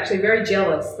and was actually very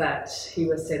jealous that he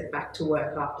was sent back to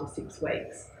work after 6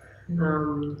 weeks.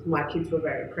 My kids were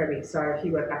very preemie, so he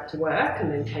went back to work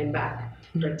and then came back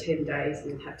for 10 days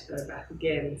and then had to go back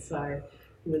again. So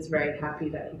he was very happy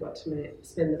that he got to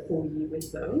spend the full year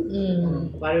with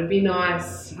them. But it would be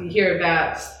nice. You hear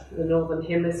about the Northern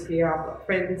Hemisphere. I've got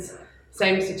friends,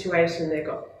 same situation. They've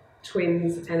got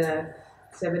twins and a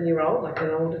 7-year-old, like an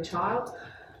older child.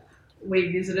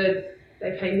 We visited.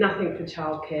 They pay nothing for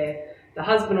childcare. The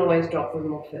husband always dropped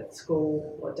them off at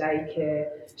school or daycare.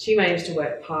 She managed to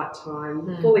work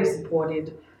part-time, fully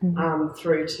supported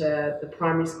through to the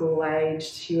primary school age.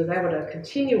 She was able to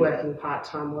continue working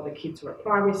part-time while the kids were at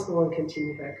primary school and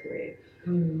continue her career.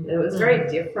 And it was very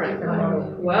different.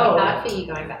 Well, it's hard for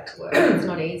you going back to work. It's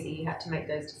not easy. You have to make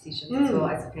those decisions as well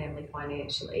as a family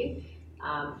financially.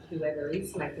 Whoever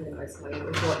is making the most money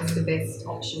with what's the best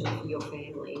option for your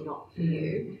family, not for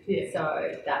you.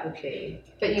 So that would be.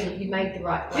 But you made the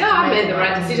right. I made the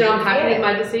right decision. I'm happy with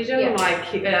my decision.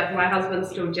 My husband's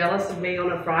still jealous of me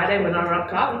on a Friday when I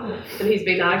rock up, and he's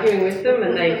been arguing with them,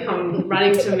 and they come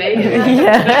running to me. On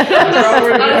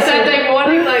a Saturday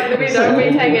morning, like we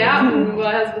hang out, and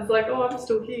my husband's like, "Oh, I'm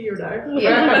still here, you know."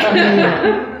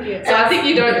 So I think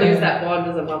you don't lose that bond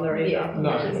as a mother either. No.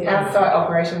 Our site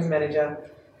operations manager.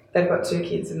 They've got 2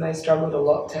 kids and they struggled a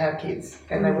lot to have kids,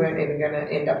 and they weren't even going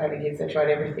to end up having kids. They tried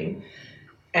everything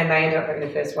and they ended up having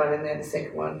the first one and then the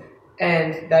second one,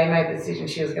 and they made the decision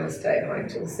she was going to stay at home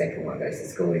until the second one goes to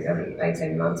school. He's only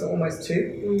 18 months or almost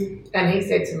 2, and he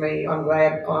said to me, I'm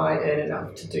glad I earn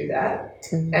enough to do that.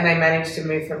 And they managed to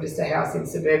move from just a house in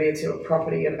suburbia to a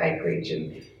property of acreage,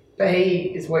 but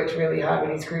he has worked really hard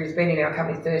with his career. He's been in our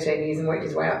company 13 years and worked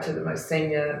his way up to the most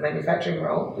senior manufacturing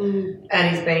role. And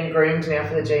he's being groomed now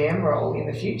for the GM role in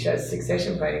the future,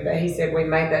 succession planning. But he said we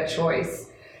made that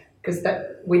choice because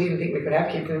we didn't think we could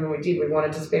have kids, and when we did, we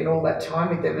wanted to spend all that time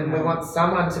with them, and we want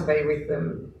someone to be with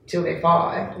them till they're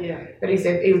 5. But he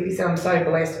said I'm so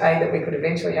blessed, A, that we could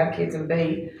eventually have kids, and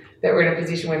B, that we're in a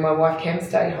position where my wife can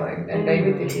stay home and be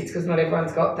with the kids, because not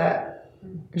everyone's got that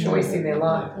choice in their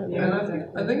life. And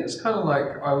I think it's kind of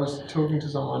like, I was talking to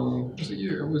someone, was it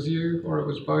you? It was you, or it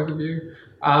was both of you,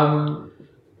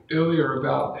 earlier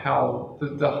about how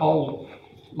the whole,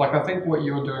 like, I think what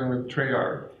you're doing with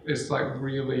Trio is like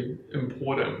really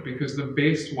important, because the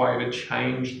best way to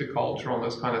change the culture on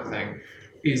this kind of thing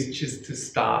is just to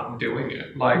start doing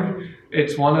it. Like,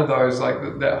 it's one of those,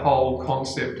 like, that whole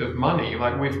concept of money.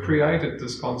 Like, we've created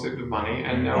this concept of money,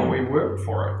 and now we work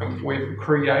for it. And we've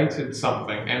created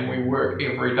something, and we work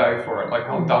every day for it. Like,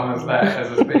 how dumb is that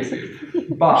as a species?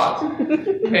 But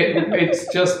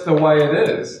it's just the way it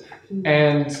is.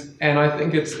 And I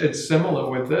think it's similar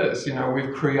with this. You know,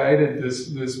 we've created this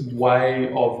way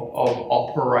of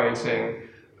operating,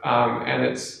 and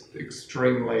it's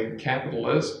extremely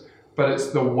capitalist. But it's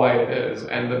the way it is,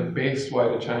 and the best way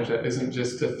to change that isn't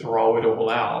just to throw it all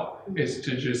out, it's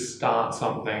to just start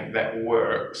something that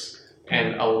works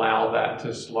and allow that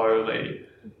to slowly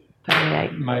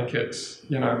make it,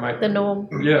 make the norm.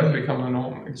 Yeah, become the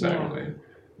norm, exactly.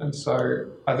 Yeah. And so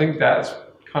I think that's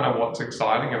kind of what's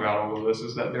exciting about all of this,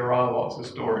 is that there are lots of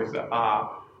stories that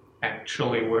are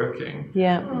actually working.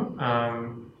 Yeah.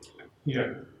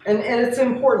 And it's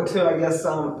important too, I guess,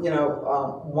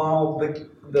 while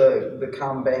the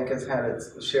CommBank has had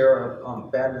its share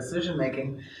of bad decision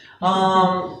making,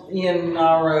 Ian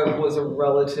Nara was a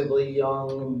relatively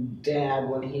young dad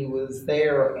when he was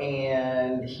there,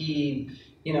 and he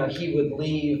would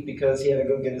leave because he had to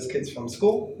go get his kids from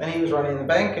school, and he was running the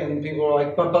bank, and people were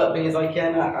like, but he's like,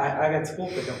 I got school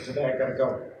pickup today, I gotta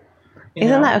go.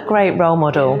 Isn't that a great role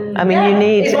model? I mean, you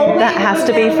need, that has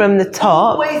to be from the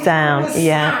top down.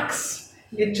 Yeah.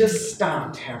 It just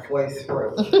stopped halfway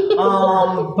through.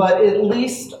 But at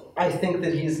least I think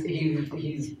that he's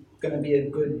going to be a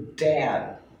good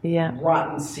dad. Yeah.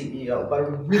 Rotten CEO, but a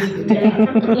really good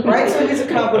dad. Right? So he's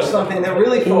accomplished something that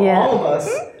really, for all of us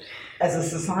as a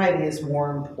society, is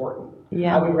more important.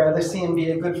 Yeah. I would rather see him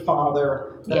be a good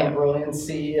father than a brilliant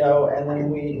CEO, and then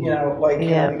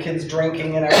the kids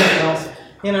drinking and everything else.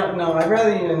 No, I'd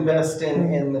rather you invest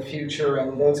in the future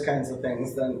and those kinds of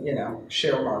things than,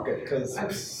 share market.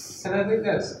 And I think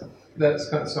that's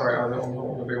kind of, sorry, I don't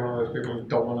want to be one of those people who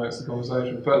dominates the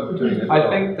conversation, but I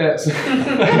think that's You don't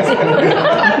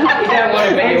want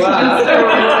to be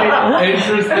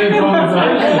interesting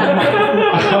conversation.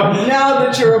 Now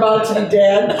that you're about to be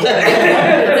dead.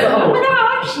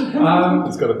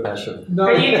 It's got a passion. No,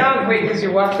 but you can't quit because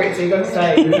your wife quit, so you've got to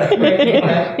stay.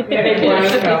 Everyone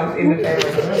else comes in the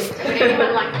family.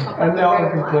 And now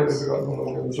I've completely forgotten what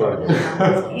I was going to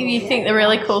say. You think the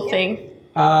really cool thing?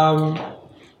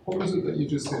 What was it that you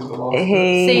just said the last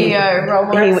CEO, role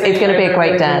model. He's going to be a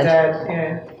great dad.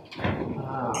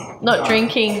 Not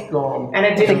drinking. Gone. And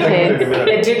it didn't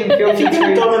feel If you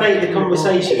can dominate the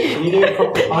conversation, can you do it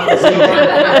properly? Do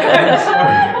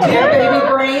you have baby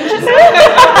brains?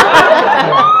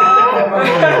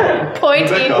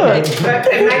 Point in.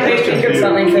 It made me think of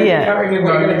something that I can't remember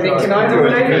what I'm going to think. Can I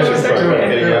dominate the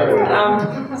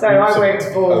conversation? So I worked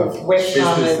for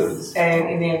Wesfarmers and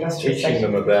in the industrial teaching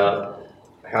section. them about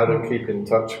how to keep in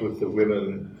touch with the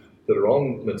women that are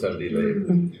on maternity leave,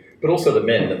 but also the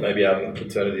men that maybe are on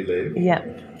paternity leave. Yeah.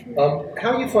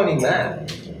 How are you finding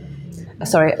that?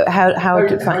 Sorry, how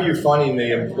are you finding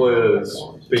the employers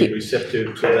being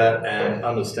receptive to that and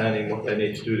understanding what they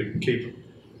need to do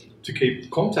to keep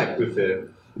contact with their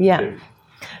people?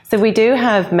 So we do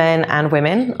have men and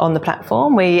women on the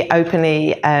platform. We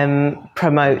openly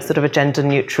promote sort of a gender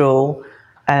neutral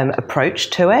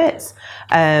approach to it.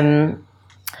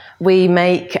 We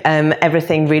make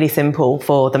everything really simple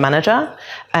for the manager,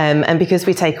 and because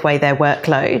we take away their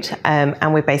workload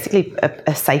and we're basically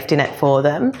a safety net for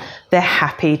them, they're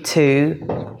happy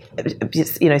to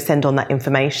send on that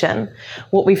information.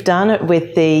 What we've done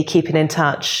with the keeping in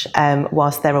touch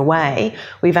whilst they're away,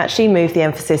 we've actually moved the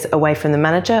emphasis away from the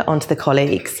manager onto the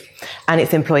colleagues, and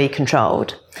it's employee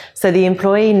controlled. So the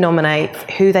employee nominates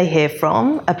who they hear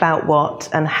from, about what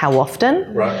and how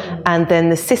often, and then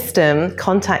the system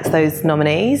contacts those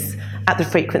nominees at the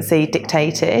frequency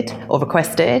dictated or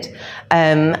requested,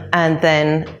 and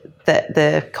then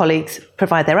the colleagues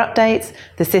provide their updates,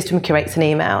 the system curates an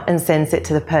email and sends it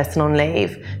to the person on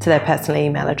leave to their personal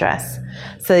email address.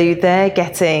 So they're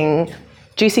getting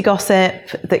juicy gossip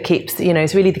that keeps,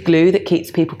 is really the glue that keeps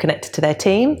people connected to their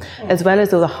team, as well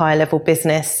as all the high level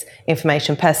business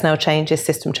information, personnel changes,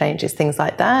 system changes, things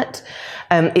like that.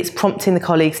 It's prompting the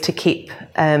colleagues to keep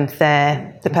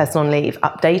the person on leave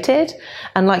updated.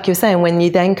 And like you were saying, when you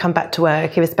then come back to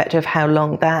work, irrespective of how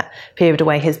long that period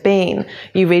away has been,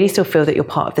 you really still feel that you're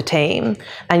part of the team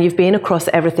and you've been across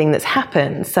everything that's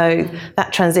happened. So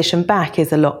that transition back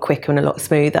is a lot quicker and a lot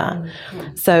smoother.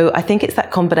 So I think it's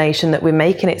that combination that we're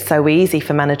making it so easy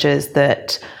for managers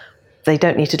that they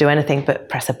don't need to do anything but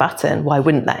press a button. Why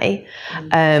wouldn't they?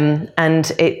 And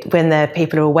when their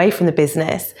people are away from the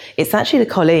business, it's actually the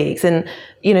colleagues, and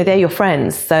they're your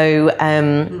friends. So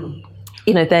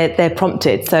they're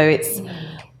prompted. So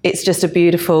it's just a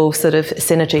beautiful sort of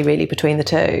synergy really between the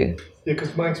two. Yeah,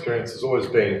 because my experience has always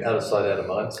been out of sight, out of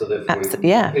mind. So therefore,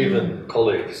 even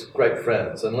colleagues, great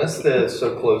friends, unless they're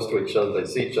so close to each other, they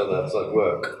see each other outside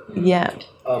work.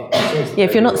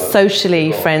 If you're not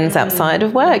socially friends outside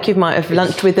of work, you might have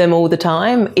lunched with them all the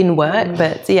time in work,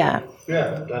 but and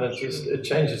it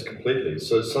changes completely.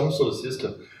 So some sort of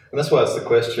system, and that's why it's the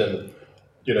question,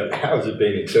 how is it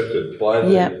being accepted by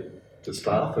the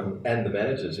staff and the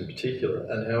managers in particular,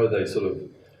 and how are they sort of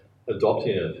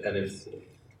adopting it, and if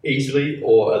easily,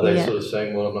 or are they sort of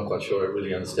saying, well, I'm not quite sure I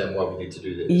really understand why we need to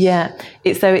do this?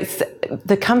 It's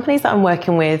the companies that I'm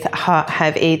working with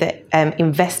have either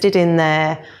invested in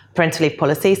their parental leave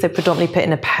policy, so predominantly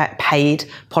putting a paid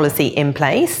policy in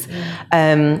place.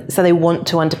 So they want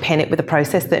to underpin it with a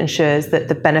process that ensures that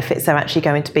the benefits are actually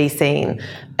going to be seen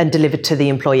and delivered to the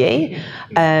employee.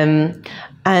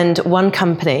 And one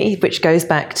company, which goes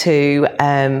back to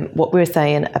what we were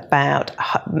saying about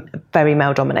very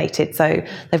male dominated. So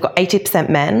they've got 80%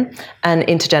 men and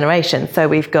intergeneration. So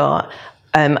we've got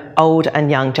old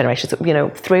and young generations,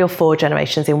 3 or 4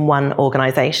 generations in one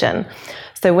organisation.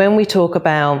 So when we talk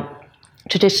about,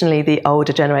 traditionally the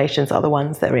older generations are the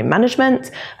ones that are in management,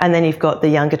 and then you've got the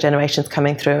younger generations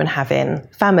coming through and having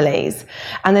families.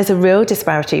 And there's a real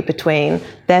disparity between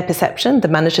their perception, the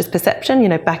manager's perception.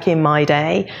 Back in my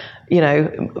day,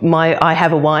 I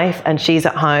have a wife and she's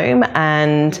at home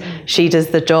and she does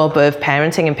the job of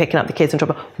parenting and picking up the kids and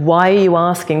dropping. Why are you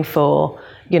asking for,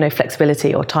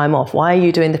 flexibility or time off? Why are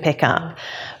you doing the pickup?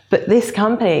 But this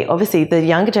company, obviously, the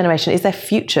younger generation is their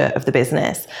future of the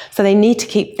business. So they need to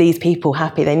keep these people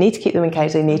happy. They need to keep them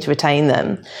engaged. They need to retain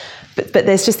them. But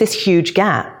there's just this huge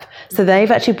gap. So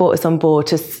they've actually brought us on board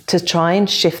to try and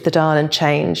shift the dial and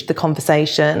change the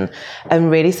conversation and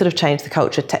really sort of change the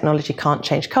culture. Technology can't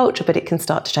change culture, but it can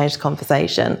start to change the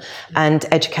conversation and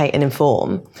educate and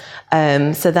inform.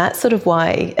 So that's sort of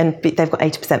why, and they've got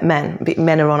 80% men.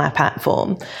 Men are on our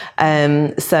platform.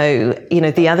 So,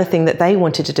 the other thing that they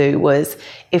wanted to do was,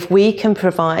 if we can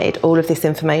provide all of this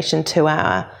information to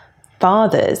our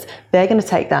fathers, they're going to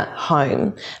take that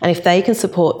home. And if they can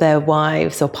support their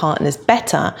wives or partners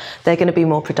better, they're going to be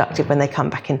more productive when they come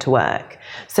back into work.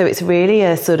 So it's really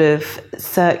a sort of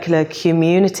circular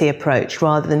community approach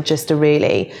rather than just a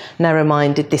really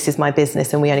narrow-minded, this is my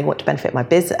business and we only want to benefit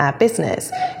our business.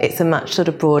 It's a much sort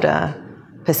of broader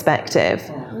perspective.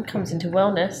 It comes into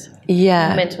wellness.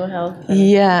 Yeah. Mental health.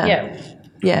 Yeah.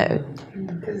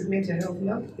 Because mental health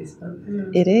month this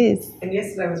month. It is. And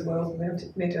yesterday was World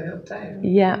Mental Health Day.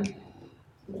 Yeah.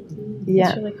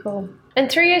 That's really cool.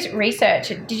 And through your research,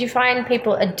 did you find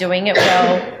people are doing it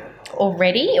well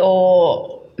already,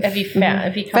 or have you come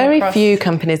Very across... few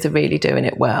companies are really doing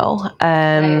it well.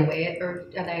 Are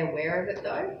they aware of it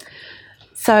though?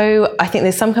 So I think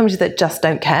there's some companies that just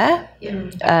don't care. We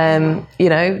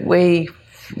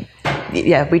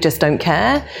just don't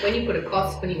care. When you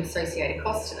associate a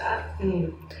cost to that.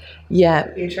 The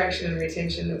attraction and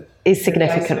retention is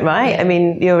significant, right? I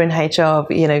mean, you're in HR,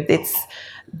 it's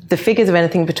the figures of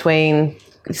anything between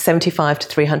 75 to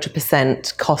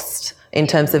 300% cost in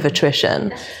terms of attrition.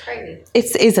 That's crazy.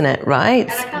 Isn't it, right?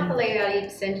 And I can't believe the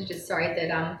percentages,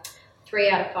 that 3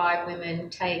 out of 5 women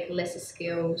take lesser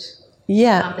skilled.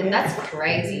 That's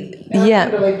crazy. I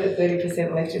can't believe that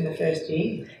 30% left in the first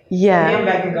year. Come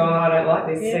back and go, I don't like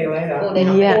this, see you later.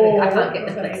 Or I can't get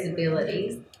the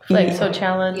flexibility. Flex or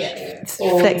challenge.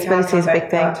 Flexibility is a big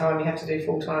thing. Part-time, you have to do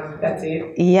full-time, that's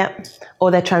it. Yep.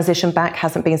 Or their transition back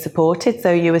hasn't been supported.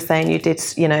 So you were saying you did,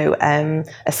 a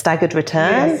staggered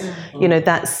return. Yes.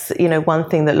 That's, one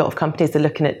thing that a lot of companies are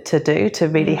looking at to do to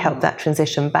really help that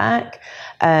transition back.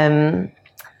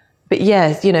 But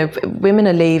yes, women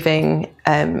are leaving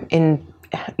in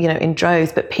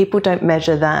droves, but people don't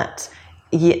measure that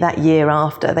year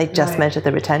after. They just measure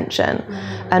the retention.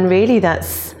 And really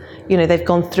that's, they've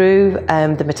gone through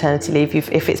the maternity leave.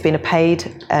 If it's been a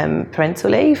paid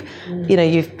parental leave,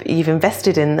 you've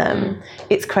invested in them.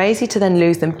 It's crazy to then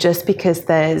lose them just because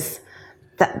there's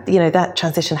that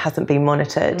transition hasn't been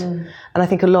monitored. And I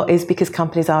think a lot is because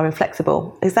companies are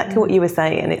inflexible. Exactly what you were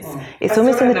saying. It's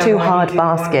almost in the too hard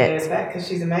basket. Because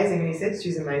she's amazing, and he said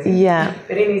she's amazing. Yeah.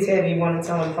 But in his head, he wanted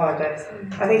someone 5 days.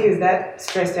 I think he was that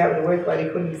stressed out with the workload, he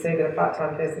couldn't see that a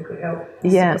part-time person could help.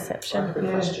 Yeah. Perception.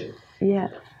 Good question. Yeah.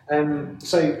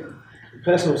 So,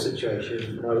 personal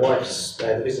situation. My wife's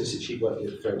the business that she worked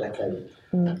with for a decade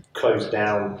closed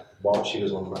down while she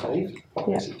was on that leave,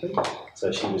 basically.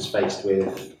 So she was faced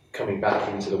with coming back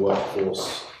into the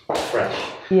workforce fresh,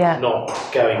 not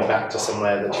going back to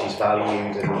somewhere that she's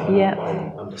valued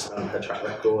and understand her track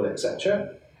record,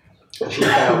 etc. She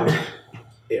found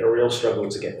it a real struggle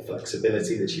to get the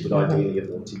flexibility that she would ideally have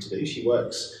wanted to do. She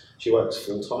works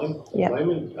full time at the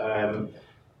moment.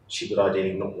 She would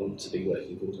ideally not want to be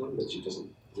working full time, but she doesn't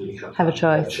really have a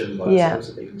choice. Option by the sounds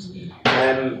of things.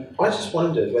 I just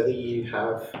wondered whether you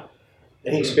have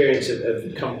any experience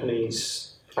of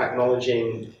companies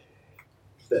acknowledging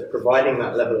that providing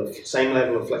that same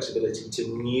level of flexibility to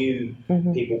new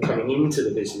people coming into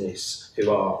the business who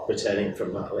are returning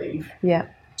from that leave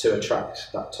to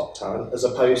attract that top talent, as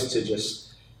opposed to just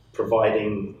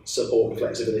providing support and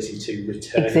flexibility to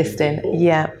return existing people.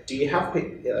 Do you have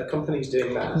companies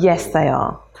doing that? Yes, they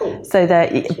are. Cool. So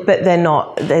they're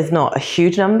not. There's not a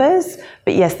huge numbers,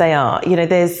 but yes, they are.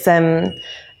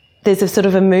 There's a sort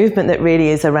of a movement that really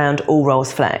is around all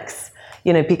roles flex.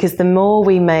 Because the more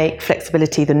we make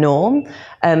flexibility the norm,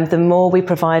 the more we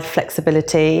provide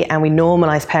flexibility and we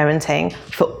normalise parenting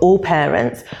for all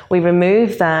parents, we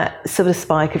remove that sort of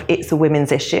spike of it's a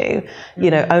women's issue.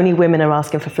 Only women are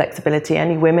asking for flexibility,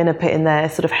 only women are putting their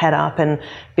sort of head up and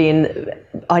being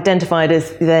identified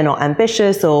as they're not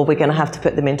ambitious, or we're going to have to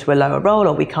put them into a lower role,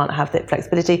 or we can't have that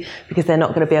flexibility because they're not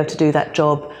going to be able to do that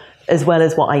job as well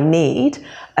as what I need.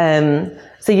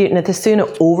 So the sooner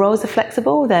all roles are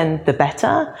flexible, then the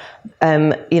better.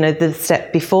 The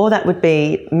step before that would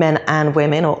be men and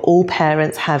women, or all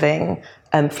parents having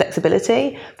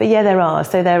flexibility. But there are.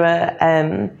 So there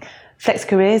are Flex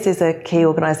Careers is a key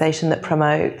organisation that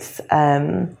promotes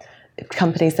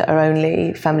companies that are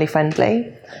only family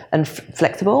friendly and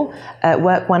flexible.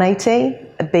 Work 180,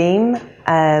 Beam,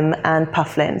 and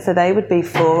Pufflin. So they would be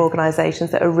 4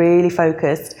 organisations that are really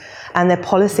focused. And their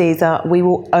policies are, we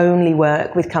will only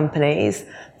work with companies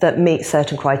that meet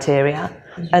certain criteria.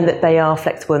 and that they are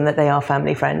flexible and that they are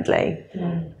family friendly.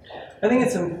 I think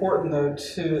it's important though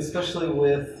too, especially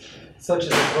with such a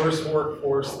diverse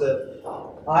workforce, that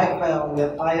I found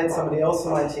that I had somebody else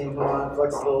on my team who wanted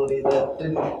flexibility that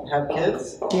didn't have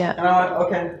kids. Yeah. And I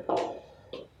went,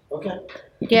 okay.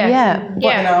 Yeah.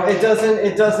 You know, it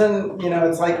doesn't, you know,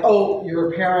 it's like, oh,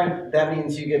 you're a parent, that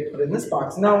means you get put in this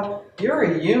box. No, you're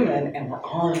a human and we're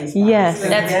all in this box. Yes.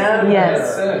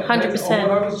 Yes. 100%.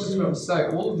 What I was just about to say,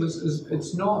 all of this is,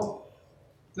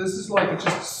 this is like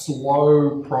just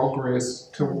slow progress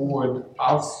toward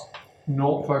us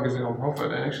not focusing on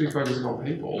profit and actually focusing on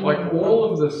people. Like all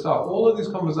of this stuff, all of these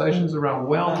conversations around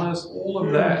wellness, all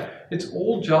of that, it's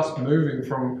all just moving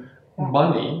from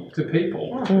money to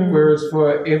people, whereas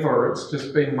forever it's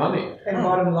just been money. And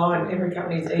bottom line, every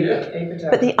company's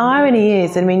EBITDA. But the irony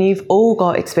is, I mean, you've all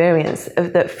got experience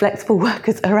of that flexible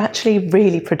workers are actually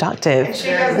really productive.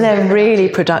 And they're really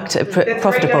productive, profitable.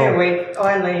 3 days a week,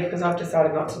 I leave because I've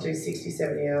decided not to do 60,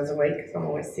 70 hours a week because I'm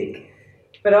always sick.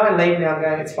 But I leave now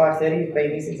going, it's 5:30, you've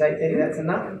been here since 8:30, that's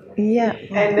enough. Yeah.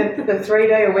 And the 3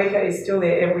 day a week is still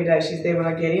there every day. She's there when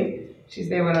I get in, she's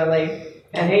there when I leave.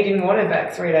 And he didn't want her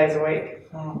back 3 days a week.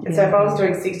 And so if I was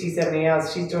doing 60, 70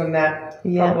 hours, she's doing that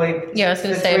probably. Yeah, I was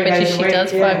going to say, I bet you she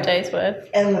does 5 days worth.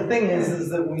 And the thing is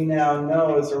that we now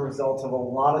know, as a result of a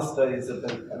lot of studies that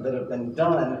have been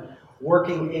done,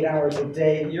 working 8 hours a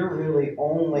day, you're really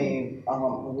only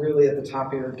really at the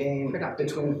top of your game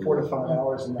between 4 to 5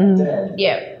 hours in that day.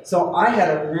 Yeah. So I had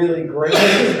a really great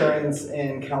experience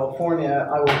in California.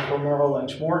 I worked for Merrill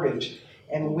Lynch Mortgage,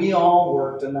 and we all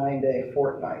worked a 9-day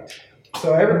fortnight.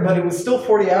 So everybody was still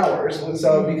 40 hours,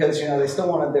 so because, you know, they still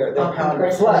wanted their pound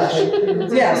of flesh.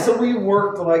 Yeah, so we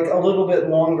worked like a little bit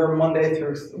longer Monday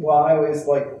through, well, I always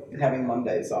like having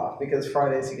Mondays off because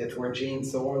Fridays you get to wear jeans,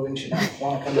 so why wouldn't you not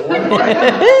want to come to work?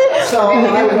 So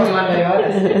I would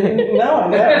Monday.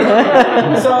 No.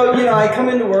 So, you know, I come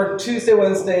into work Tuesday,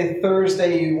 Wednesday,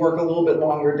 Thursday, you work a little bit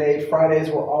longer day. Fridays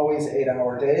were always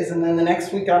 8-hour days, and then the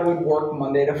next week I would work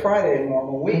Monday to Friday, a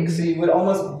normal week. So you would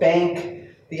almost bank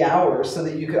the hours so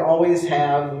that you could always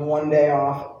have 1 day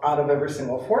off out of every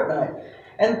single fortnight.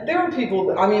 And there were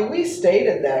people, I mean, we stayed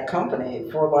at that company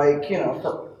for like, you know,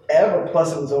 forever,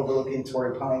 plus it was overlooking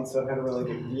Torrey Pines, so it had a really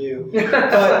good view.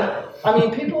 But, I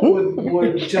mean, people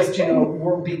would just, you know,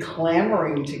 would be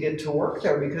clamoring to get to work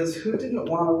there because who didn't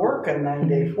want to work a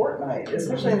 9-day fortnight,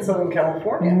 especially in Southern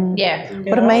California? Yeah.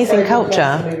 What amazing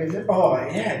culture. Oh,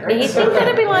 yeah. Great. It's going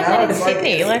to be like that in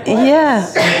Sydney. Like, yeah.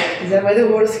 Is that where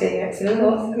the water skiing accident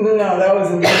was? No, that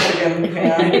was in Michigan.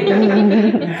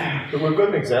 Yeah. But we've got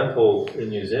an example in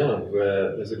New Zealand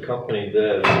where there's a company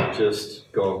there that's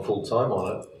just gone full time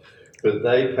on it, but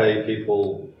they pay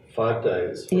people 5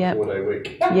 days for a 4-day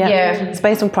week. Yeah, it's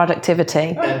based on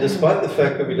productivity. And despite the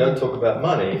fact that we don't talk about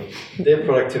money, their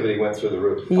productivity went through the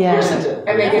roof. Yeah.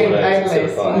 And they're getting paid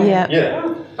less. Yeah.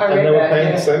 And they were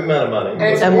paying the same amount of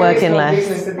money. And working less.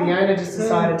 Business that the owner just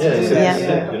decided to do so that. that's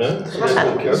it, you know?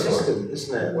 It's a system,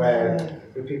 isn't it, where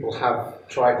people have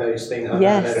tried those things. I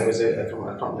know there was I can't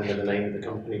remember the name of the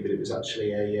company, but it was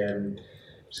actually a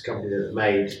company that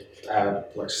made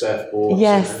like surfboards.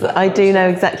 Yes, I do know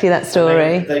exactly that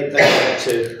story. They went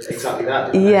to exactly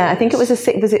that. Didn't Yeah, they? I think it was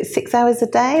was it 6 hours a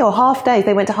day or half days?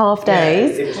 They went to half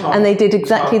days, and they did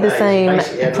exactly the same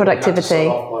productivity.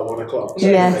 Off by 1 o'clock.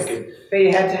 Yes. But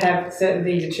you had to have certain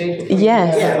things achieved.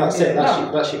 Yes. Yeah, that's it.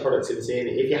 That's your productivity. And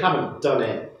if you haven't done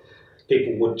it,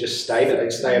 people would just stay there.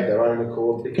 They'd stay of their own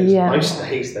accord because most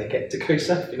days they get to go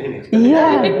surfing in it.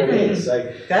 Yeah.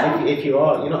 So if you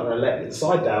are, you're not going to let the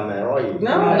side down there, are you?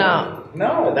 No.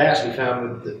 But they actually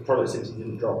found that the productivity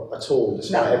didn't drop at all,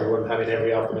 despite everyone having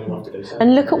every afternoon off to go surfing.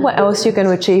 And look at what else you're going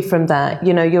to achieve from that.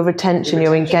 You know, your retention,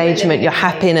 your engagement, your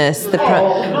happiness,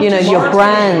 you know, your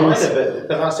brand. But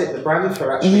that's it. The brand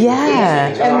for actually.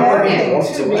 And marketing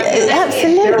too.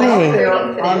 Absolutely. They're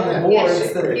out there on the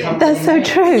boards that the company That's so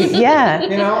true. Yeah.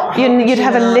 You know, you'd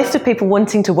have a list of people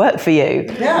wanting to work for you.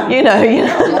 Yeah. You know.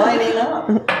 Lining up.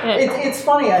 It's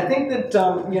funny. I think that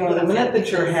you know, the minute that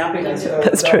your happiness goes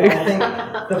That's up, true. I think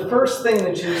the first thing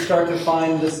that you start to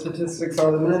find the statistics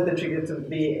are the minute that you get to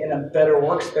be in a better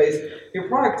workspace, your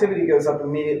productivity goes up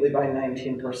immediately by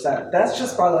 19%. That's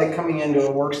just by like coming into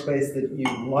a workspace that you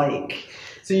like.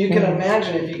 So you can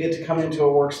imagine if you get to come into a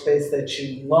workspace that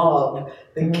you love,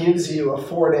 that gives you a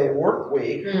 4-day work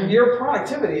week, your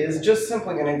productivity is just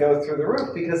simply going to go through the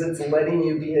roof because it's letting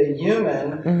you be a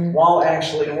human while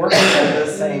actually working at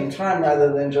the same time,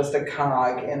 rather than just a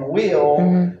cog in a wheel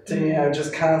to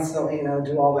just constantly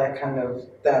do all that kind of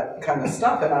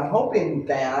stuff. And I'm hoping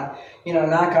that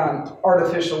knock on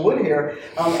artificial wood here,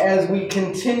 as we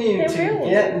continue to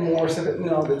get more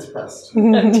that's pressed.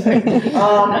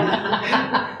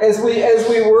 As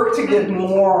we work to get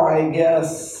more, I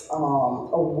guess,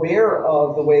 aware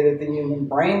of the way that the human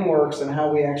brain works and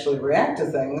how we actually react to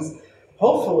things,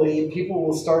 hopefully people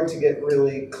will start to get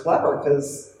really clever,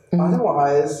 because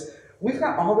otherwise we've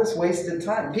got all this wasted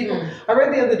time. I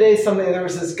read the other day there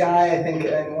was this guy, I think,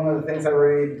 and one of the things I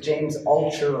read, James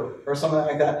Altucher or something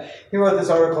like that, he wrote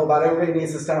this article about everybody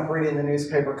needs to stop reading the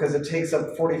newspaper because it takes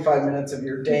up 45 minutes of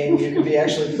your day, and you could be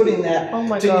actually putting that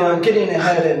to getting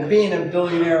ahead and being a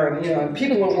billionaire, and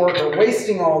people at work are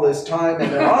wasting all this time,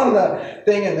 and they're on the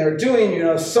thing and they're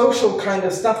doing social kind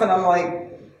of stuff, and I'm like,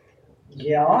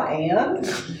 yeah, and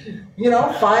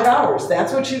 5 hours.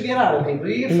 That's what you get out of people.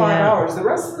 You get 5 hours. The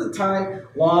rest of the time,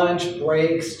 lunch,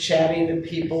 breaks, chatting to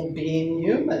people, being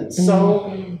human. So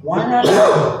why not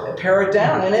pare it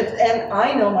down? And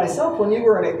I know myself, when you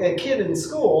were a kid in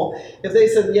school, if they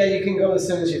said, yeah, you can go as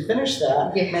soon as you finish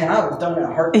that, man, I would have done it in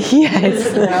a heartbeat.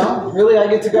 Yes. Really, I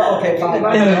get to go? Okay, fine.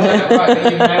 I'm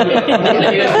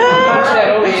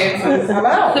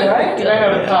out, right? You don't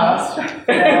have a task.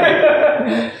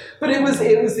 But it was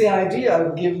the idea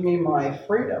of give me my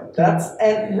freedom.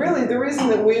 And really the reason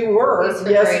that we work,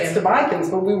 it's to buy things,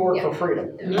 but we work for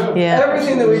freedom.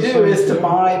 Everything that we do is to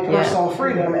buy personal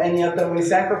freedom, and yet then we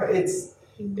sacrifice.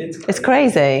 It's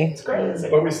crazy. It's crazy.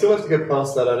 But we still have to get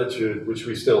past that attitude, which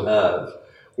we still have,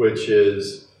 which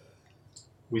is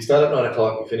we start at 9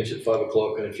 o'clock, we finish at 5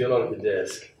 o'clock, and if you're not at the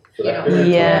desk for that period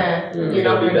of time, you're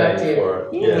going to be paying for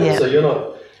it. So you're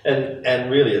not.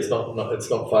 And really, it's not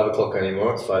 5 o'clock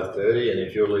anymore. It's 5:30, and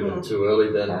if you're leaving too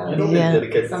early, then you're not being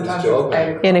dedicated to this job.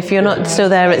 And if you're not still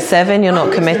there at 7, you're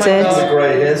not committed. There's a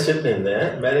grey hair sitting in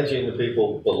there, managing the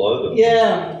people below them.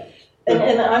 Yeah,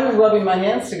 and I'm rubbing my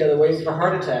hands together, waiting for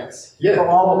heart attacks for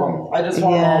all of them. I just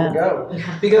want them all to go,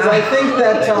 because I think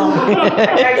that.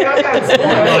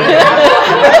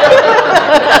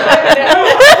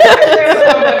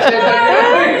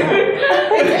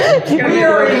 We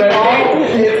are evolving.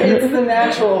 It's the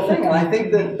natural thing, and I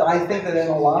think that in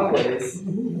a lot of ways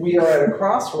we are at a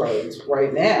crossroads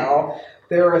right now.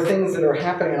 There are things that are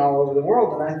happening all over the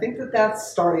world, and I think that that's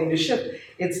starting to shift.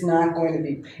 It's not going to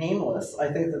be painless. I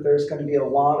think that there's going to be a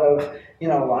lot of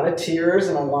tears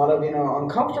and a lot of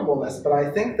uncomfortableness. But I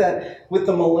think that with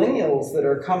the millennials that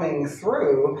are coming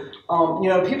through,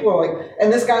 people are like,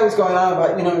 and this guy was going on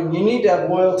about you need to have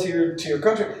loyalty to your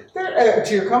country. To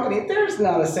your company, there's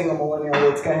not a single millennial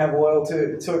that's going to have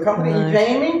loyalty to a company. You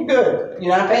paying me? Good.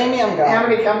 You're not paying me? I'm gone. How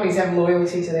many companies have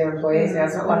loyalty to their employees now?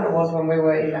 It's not like it was when we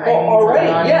were in the 80s.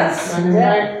 Already, yes.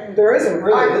 There isn't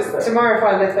really, is there? Tomorrow, if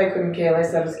I left, they couldn't care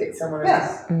less. They'll just get someone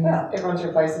else. Everyone's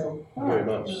replaceable. Very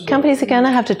much. Companies are going to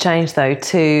have to change, though,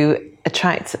 to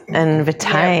attract and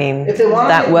retain if they want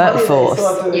that workforce. They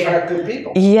still have to attract good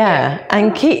people.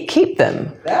 And keep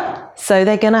them. Yeah. So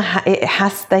they're gonna.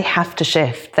 They have to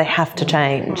shift. They have to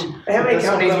change. How many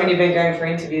companies, when you've been going for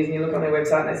interviews and you look on their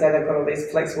website and they say they've got all these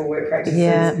flexible work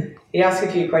practices, you ask a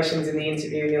few questions in the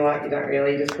interview and you're like, you don't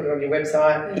really, you just put it on your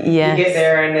website. Yes. You get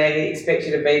there and they expect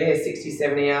you to be there 60,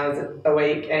 70 hours a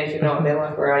week, and if you're not, they're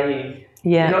like, where are you?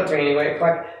 You're not doing any work.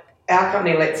 Like, our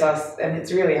company lets us, and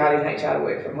it's really hard in HR to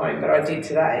work from home, but I did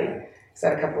today, because I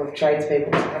had a couple of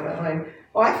tradespeople to come at home.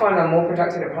 I find I'm more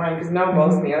productive at home because no one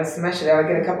bothers me. I smash it out. I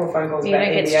get a couple of phone calls about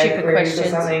NDA queries or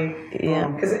something.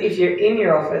 Because if you're in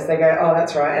your office, they go, oh,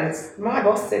 that's right. And my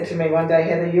boss said to me one day,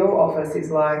 Heather, your office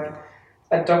is like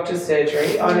a doctor's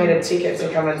surgery. I need a ticket to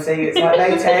come and see you. It's like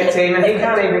they tag team, and he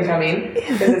can't even come in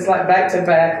because it's like back to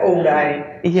back all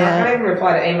day. I can't even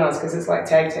reply to emails because it's like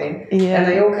tag team. And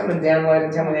they all come and download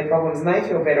and tell me their problems, and they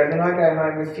feel better. And then I go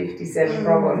home with 57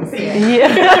 problems.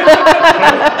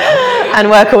 And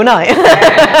work all night.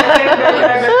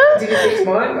 Did you fix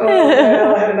mine? Oh,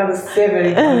 well, I had another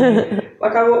 7.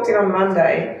 Like, I walked in on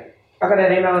Monday. I got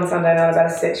an email on Sunday night about a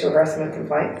sexual harassment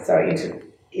complaint, so I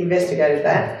investigated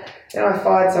that. Then I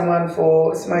fired someone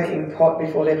for smoking pot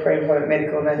before their pre-employment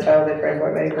medical, and they failed their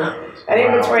pre-employment medical. And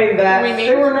in between that,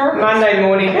 Monday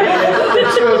morning,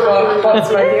 the 2 o'clock pot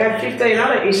smoking, I had 15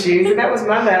 other issues, and that was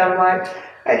Monday. And I'm like,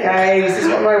 okay, this is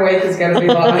what my week is going to be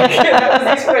like. That was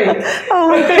this week. Oh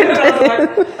my And I was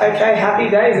like, okay, happy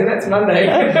days, and that's Monday.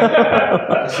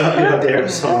 It's not the idea of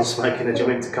someone smoking a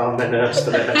joint to calm their nerves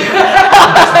for that.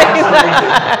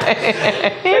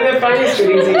 And the funniest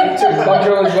bit is he took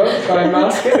Codral as well, got a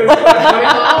mask. It was quite funny.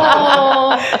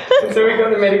 And so we got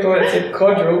the medical and it said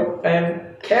Codral and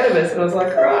cannabis, and I was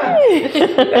like, right,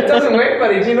 that doesn't work,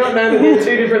 buddy. Do you not know that they're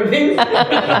two different things?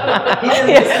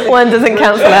 Yeah, one doesn't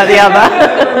cancel out the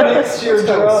other. Mixture of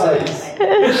drugs.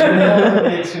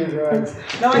 Mixture of drugs.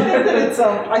 No,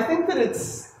 I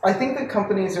think that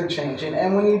companies are changing,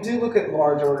 and when you do look at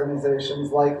large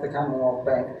organizations like the Commonwealth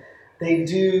Bank, they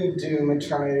do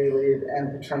maternity leave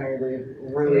and paternity leave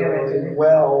really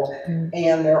well,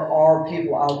 and there are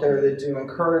people out there that do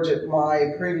encourage it.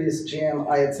 My previous gym,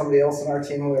 I had somebody else in our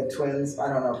team who had twins. I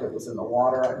don't know if it was in the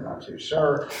water, I'm not too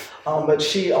sure, but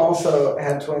she also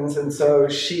had twins, and so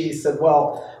she said,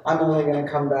 well, I'm only going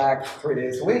to come back 3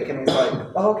 days a week, and he's like,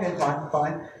 oh, okay,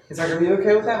 fine. He's like, are you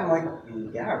okay with that? I'm like,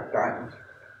 yeah,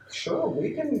 sure,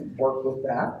 we can work with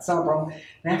that. It's not a problem.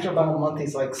 And after about a month,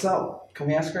 he's like, so, can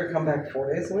we ask her to come back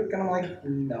 4 days a week? And I'm like,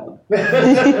 no.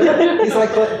 He's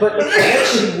like, but I bet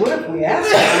she would if we asked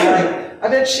her. I'm like, I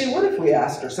bet she would if we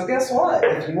asked her. So guess what?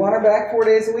 If you want her back 4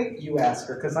 days a week, you ask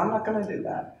her, because I'm not going to do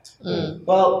that.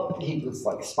 Well, he was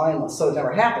like spineless, so it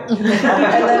never happened. And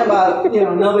then about,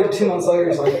 another 2 months later,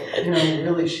 he's like,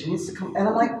 really, she needs to come. And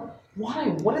I'm like, why?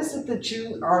 What is it that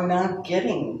you are not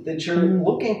getting, that you're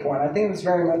looking for? And I think it was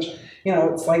very much,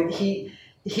 it's like he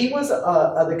was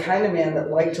the kind of man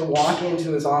that liked to walk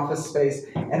into his office space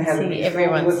and have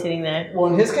everyone sitting there. Well,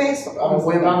 in his case,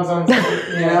 women.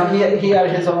 He had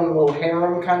his own little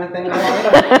harem kind of thing going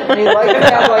on. And he liked to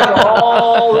have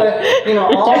all the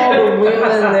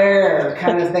women there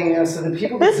kind of thing, so that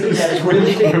people could see that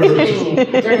really big team.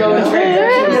 During all the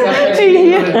transactions stuff.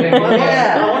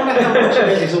 Yeah. I wonder how much of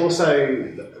it is also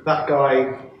that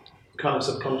guy kind of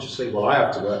subconsciously, well, I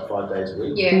have to work 5 days a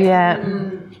week. Yeah.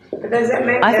 But there's that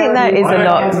I think that is a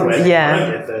lot. I don't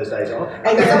Yeah. get Thursdays off.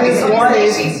 And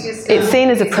It's seen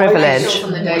as a privilege.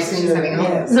 From the day she's having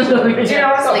off. Do you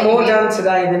know, I got more done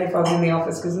today than if I was in the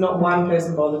office because not one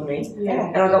person bothered me. Yeah.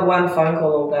 And I got one phone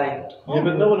call all day. Yeah,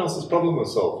 but no one else's problem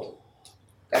was solved.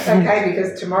 That's okay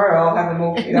because tomorrow I'll have them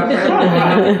all picked up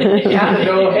out the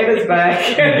door, Heather's back.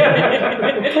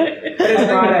 But it's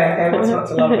Friday, okay, what's not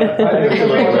to love about Friday?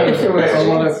 A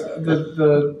lot of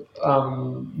the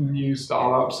new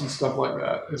startups and stuff like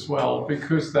that as well,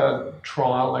 because they're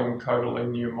trialing totally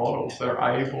new models, they're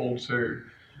able to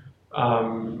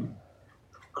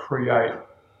create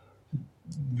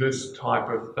this type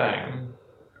of thing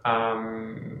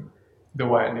the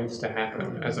way it needs to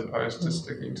happen, as opposed to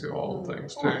sticking to old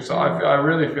things too. So I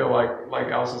really feel like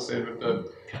Elsa said with the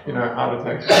heart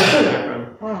attacks that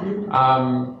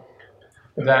happen,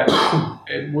 that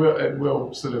it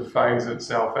will sort of phase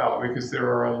itself out, because there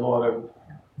are a lot of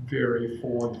very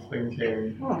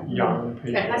forward-thinking young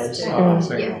people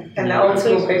starting. And the old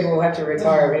school people will have to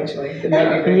retire eventually.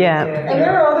 Yeah. And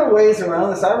there are other ways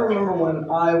around this. I remember when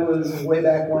I was way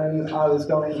back when I was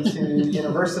going to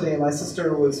university, and my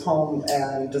sister was home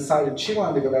and decided she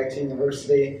wanted to go back to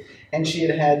university, and she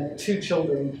had 2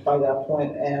 children by that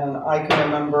point, and I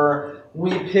can remember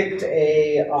we picked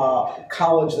a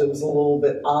college that was a little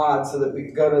bit odd so that we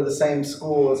could go to the same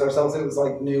school as ourselves. It was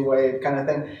like New Wave kind of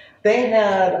thing. They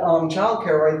had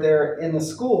childcare right there in the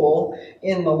school,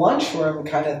 in the lunchroom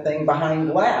kind of thing,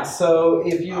 behind glass. So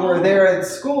if you were there at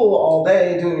school all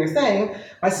day doing your thing,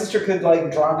 my sister could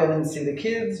drop in and see the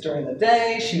kids during the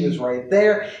day. She was right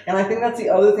there. And I think that's the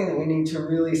other thing that we need to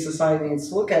really, society needs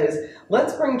to look at, is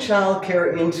let's bring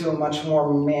childcare into a much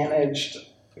more managed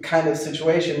kind of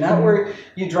situation. Not where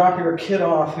you drop your kid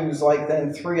off who's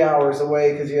then 3 hours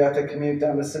away because you have to commute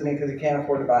down to Sydney because you can't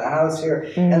afford to buy a house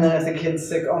here. And then if the kid's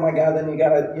sick, oh my God, then you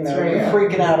gotta, you're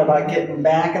freaking out about getting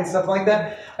back and stuff like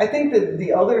that. I think that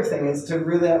the other thing is to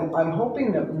really, I'm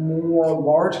hoping that more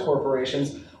large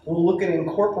corporations will look at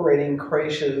incorporating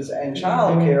creches and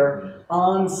childcare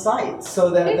on site,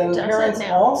 so that then parents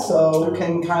also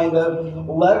can kind of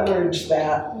leverage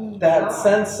that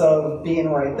sense of being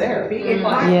right there.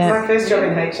 My first job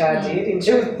in HR It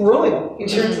was brilliant.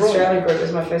 Insurance Australia Group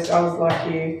was my first. I was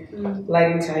like you,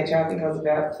 late into HR. I think I was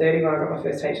about 30 when I got my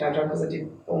first HR job, because I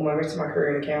did all my rest of my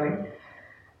career in accounting.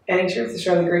 And Insurance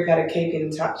Australia Group had to keep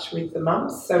in touch with the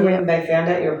mums. So when they found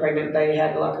out you were pregnant, they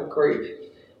had a group,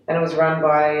 and it was run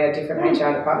by a different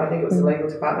HR department. I think it was the legal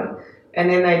department. And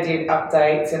then they did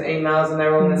updates and emails, and they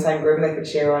were all in the same group, and they could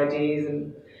share ideas.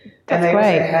 And they also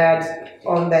had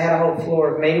they had a whole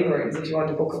floor of meeting rooms if you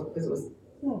wanted to book it, because it was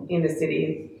in the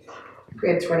city. we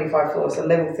had 25 floors, so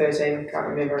level 13, I can't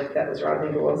remember if that was right, I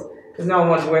think it was, because no one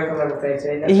wanted to work on level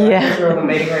 13, that's right, that's where all the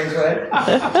meeting rooms were.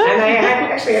 And they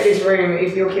actually had this room,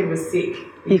 if your kid was sick,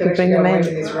 you could actually go work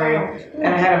in this room,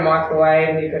 and it had a microwave,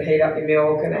 and you could heat up your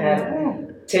milk, and it had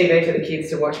TV for the kids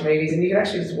to watch movies, and you could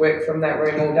actually just work from that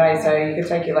room all day. So you could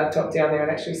take your laptop down there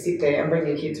and actually sit there and bring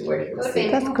your kid to work.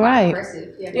 That's great.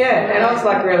 Yeah, and I was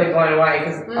like really blown away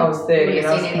because I was 30 and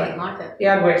I was like,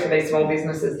 yeah, I'd worked for these small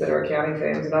businesses that are accounting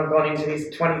firms, and I've gone into this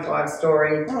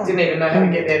 25-story, didn't even know how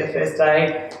to get there the first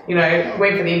day. You know,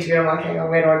 went for the interview, I'm like, hang on,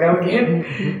 where do I go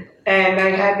again? And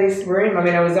they had this room, I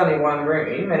mean, it was only one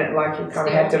room, and it like you kind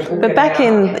of had to book it. But back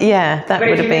in, that but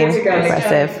would have been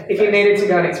impressive. If you needed to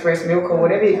go and express milk or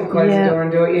whatever, you could close the door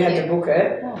and do it, you had to book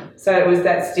it. So it was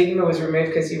that stigma was removed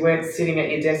because you weren't sitting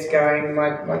at your desk going,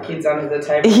 my kid's under the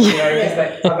table, you know, because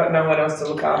I've got no one else to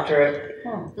look after it.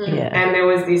 And there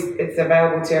was this, it's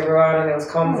available to everyone, and there was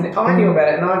comms, and I knew about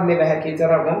it, and I've never had kids, I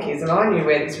don't want kids, and I knew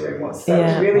where this room was. So it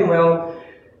was really well.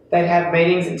 They'd have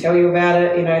meetings and tell you about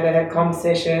it, you know, they'd have comm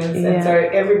sessions, and so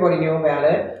everybody knew about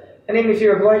it. And even if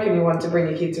you're a bloke and you wanted to bring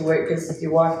your kid to work because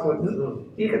your wife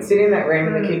couldn't, you could sit in that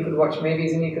room and the kid could watch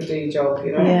movies and you could do your job,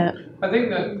 you know. Yeah. I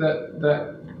think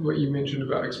that what you mentioned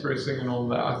about expressing and all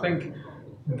that, I think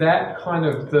that kind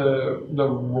of the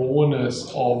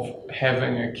rawness of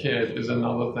having a kid is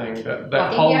another thing. That I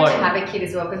think whole you have like to have a kid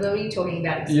as well, because when we were talking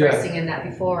about expressing and that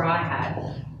before I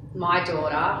had my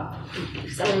daughter,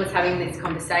 if someone was having this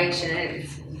conversation, and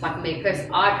it's like me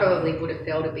personally, I probably would have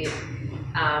felt a bit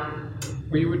awkward.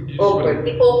 I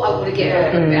would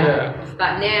have about it.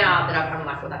 But now that I'm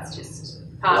like, well, that's just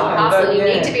part and parcel. You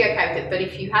need to be okay with it. But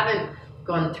if you haven't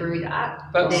gone through that,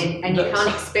 then you can't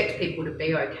expect people to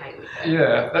be okay with it.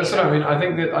 Yeah, that's what I mean. I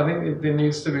think that there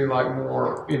needs to be like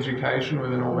more education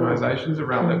within organisations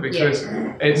around it, because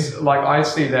it's like I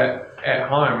see that at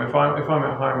home. If I'm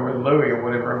at home with Louie or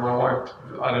whatever, and my wife,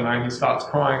 I don't know, he starts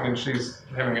crying and she's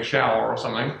having a shower or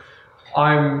something,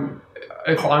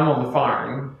 if I'm on the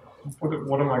phone,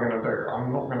 what am I going to do?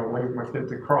 I'm not going to leave my kid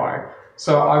to cry.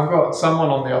 So I've got someone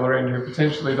on the other end who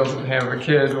potentially doesn't have a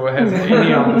kid or has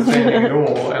any understanding at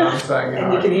all, and I'm saying,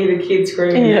 and you can hear the kid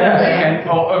screaming.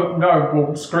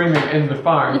 And screaming in the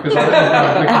phone because I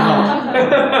don't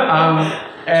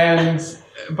know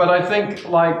if but I think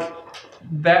like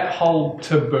that whole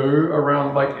taboo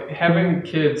around like having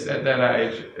kids at that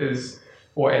age is,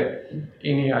 or at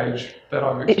any age that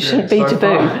I've experienced, it shouldn't be so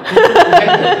taboo.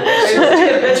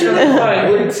 That's really funny. I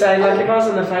wouldn't say, like, if I was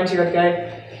on the phone to you, I'd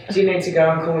go, do you need to go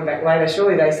and call me back later?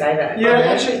 Surely they say that. Yeah, I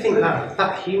actually think that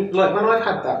like when I've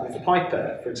had that with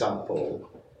Piper, for example,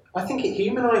 I think it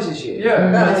humanises you.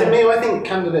 Yeah. To me, I think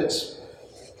candidates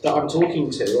that I'm talking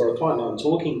to, or a client that I'm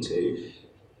talking to,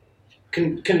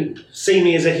 can see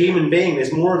me as a human being.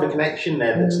 There's more of a connection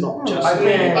there that's not just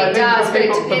it does, but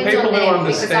it depends on them,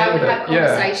 because I would have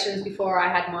conversations before I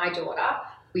had my daughter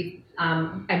with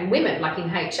and women like in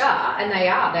HR, and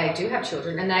they do have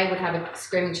children, and they would have a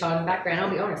screaming child in the background. I'll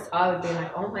be honest, I would be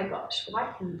like, oh my gosh,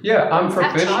 why can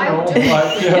unprofessional. Now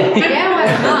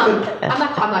as a mum, I'm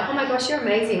like, oh my gosh, you're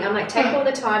amazing. I'm like, take all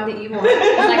the time that you want.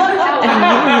 I'm like, how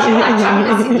I'm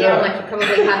going to sit down, like you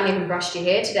probably haven't even brushed your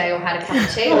hair today or had a cup of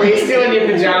tea. Or you're still in your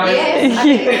pajamas. Yes, I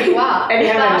think you are. And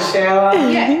you haven't had a shower.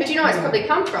 Yeah, but you know, it's probably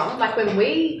come from like when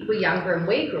we were younger and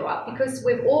we grew up, because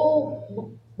we've all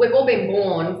been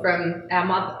born from our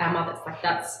mothers, like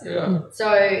that's. So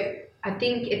I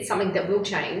think it's something that will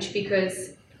change,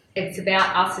 because it's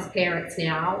about us as parents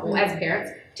now, or as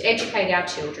parents, to educate our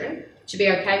children to be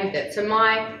okay with it. So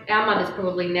our mothers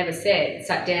probably never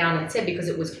sat down and said, because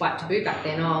it was quite taboo back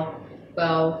then,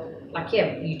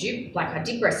 you do, like I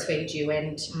did breastfeed you,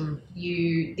 and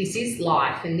this is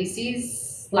life, and this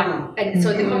is like, and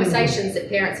so the conversations that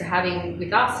parents are having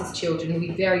with us as children will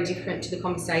be very different to the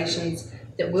conversations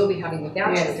that we'll be having with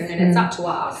our children, and it's up to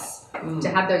us to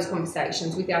have those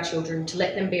conversations with our children, to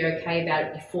let them be okay about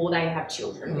it before they have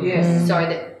children, so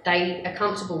that they are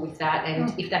comfortable with that,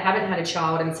 and if they haven't had a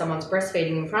child and someone's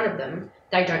breastfeeding in front of them,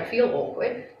 they don't feel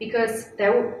awkward, because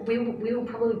we will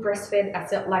probably breastfeed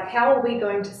ourselves. Like, how are we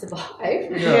going to survive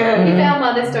if our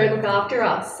mothers don't look after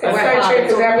us? That's so true,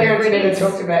 because our parents never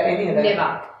talked about any of that.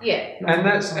 Never,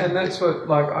 And that's what,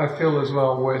 like, I feel as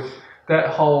well with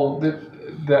that whole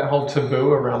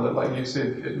taboo around it. Like you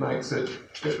said, it makes it,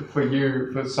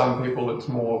 for some people, it's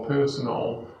more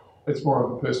personal. It's more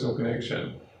of a personal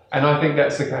connection. And I think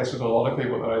that's the case with a lot of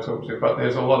people that I talk to, but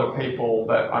there's a lot of people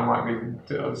that I might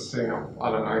be seeing,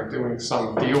 I don't know, doing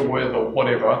some deal with or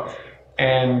whatever,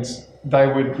 and they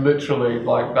would literally,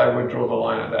 like, they would draw the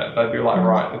line at that. They'd be like,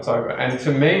 right, it's over. And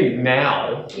to me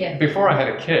now, before I had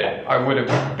a kid, I would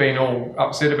have been all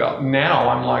upset about it. Now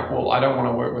I'm like, well, I don't want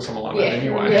to work with someone like that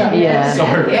anyway. So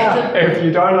if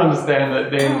you don't understand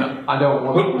that, then I don't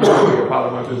want to be a part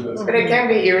of my business. But it can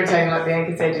be irritating, like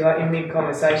Bianca said, you're like in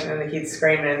mid-conversation and the kid's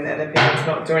screaming and the parent's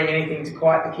not doing anything to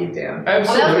quiet the kid down. Well,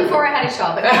 that was before I had a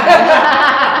child.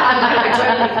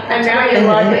 And now you're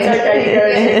like, it's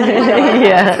okay, you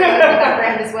go.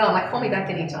 Background as well. I'm like, call me back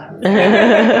anytime.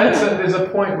 There's a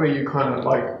point where you kind of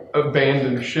like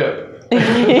abandon ship. So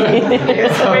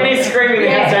when he's screaming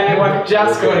against her, your wife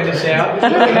just got in the shower. You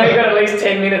know you've got at least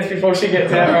 10 minutes before she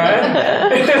gets out, right?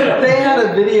 They had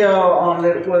a video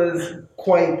that was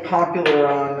quite popular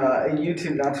on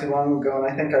YouTube not too long ago,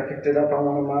 and I think I picked it up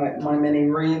on one of my many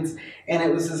reads. And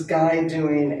it was this guy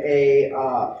doing a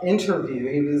interview.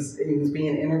 He was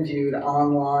being interviewed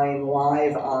online,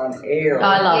 live on air.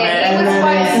 I love it.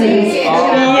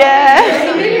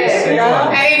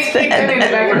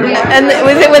 And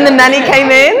was it when the nanny came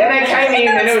in? And they came in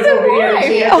and it was all video and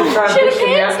she had to try and push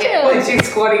him out. When she's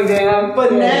squatting down.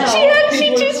 But now she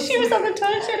was on the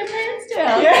toilet, she had her pants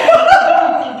down.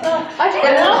 I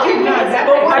didn't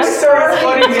know. I just saw her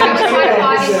squatting down. I was so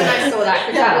excited when I saw that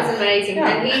because that was amazing.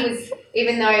 And he was,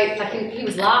 even though like he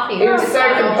was laughing, he was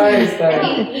so composed though.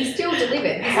 And he still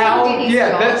delivered. How?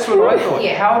 Yeah, that's what I thought.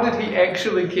 Yeah. How did he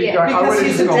actually keep going? Because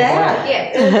he's a dad.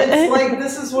 Yeah. It's like,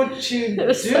 this is what you do. And that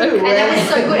was so good.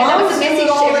 And that was a message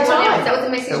to everyone else. That was a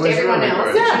message to everyone really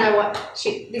else. great. You know what?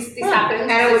 Shit, this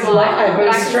happens. And it was live. It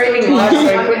was streaming live, so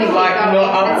you couldn't like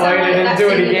not upload it and do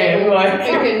it again. Like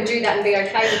you can do that and be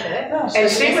okay with it. And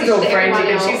she was all frantic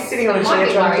and she's sitting on a chair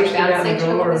trying to push me down the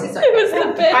door. It was the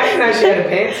best. I didn't know she had her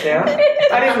pants down.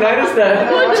 I didn't notice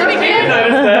that. I didn't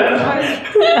notice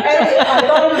that. I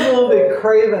thought it was a little bit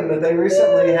craven, but they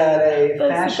recently had a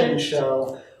fashion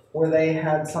show where they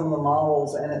had some of the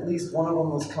models, and at least one of them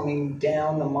was coming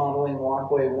down the modeling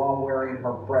walkway while wearing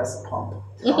her breast pump.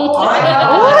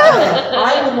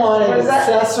 I want it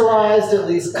accessorized, at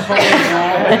least colored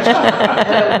out,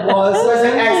 and it wasn't. Was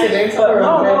it accidental or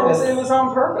on purpose? It was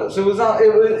on purpose. It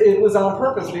was on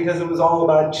purpose because it was all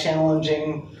about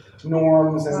challenging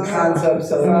norms and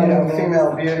concepts of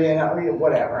female beauty and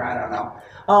whatever, I don't know.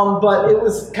 But it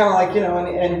was kind of like,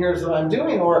 and here's what I'm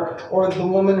doing, or the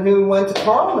woman who went to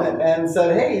Parliament and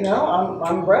said, hey,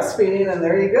 I'm breastfeeding, and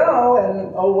there you go,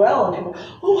 and oh well, and people,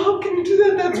 oh, how can you do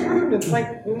that? That's rude. It's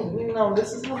like,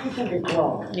 this is how people get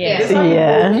grown. Yeah. This is how you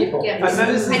grow people. Yeah. This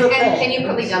is the thing. And you've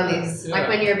probably done this. Like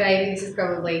when you're a baby, this has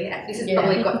probably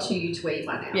got to you to where you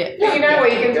are now. Yeah. But you know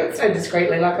what, you can do it so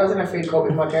discreetly. Like I was in a food court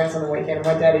with my parents on the weekend, and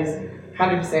my dad is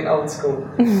 100% old school.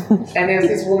 And there was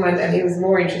this woman, and he was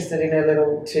more interested in her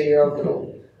little 2-year-old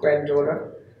little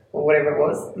granddaughter, or whatever it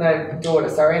was. No, daughter,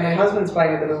 sorry. And her husband's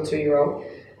playing with the little 2-year-old.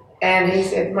 And he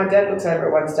said, my dad looks over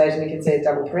at one stage and he can see a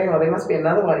double primo. There must be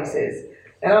another one, he says.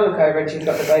 And I look over and she's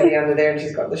got the baby under there and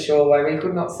she's got the shawl over. He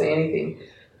could not see anything.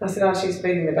 I said, oh, she's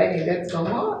feeding the baby. And Dad's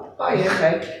gone, what? Oh, yeah,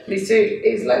 okay. And he's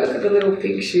like, look at the little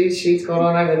pink shoes she's got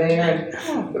on over there.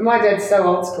 But my dad's so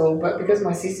old school, but because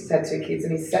my sister's had 2 kids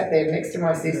and he sat there next to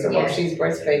my sister while she's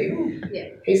breastfeeding,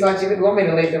 he's like, do you want me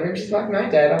to leave the room? She's like, no,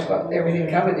 Dad, I've got everything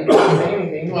covered. You can't see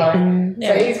anything.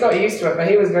 So he's got used to it, but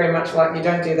he was very much like, you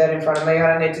don't do that in front of me. I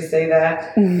don't need to see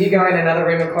that. You go in another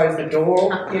room and close the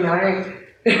door, I think that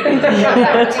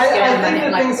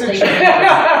things are changing.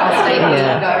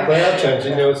 They are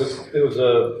changing. There was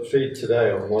a feed today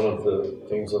on one of the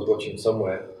things I was watching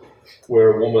somewhere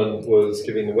where a woman was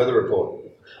giving the weather report.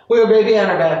 With a baby on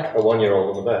her back. A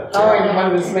 1-year-old on the back. Oh, in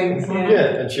one of the swings.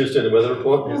 Yeah, and she was doing the weather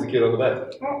report and here's the kid on the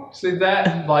back. See,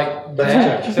 that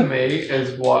to me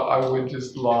is what I would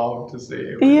just love to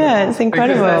see. Yeah, it's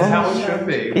incredible. Because that's how it should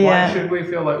be. Yeah. Why should we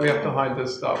feel like we have to hide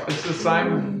this stuff? It's the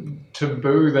same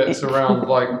taboo that's around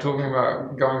like talking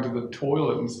about going to the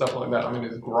toilet and stuff like that. I mean,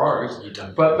 it's gross,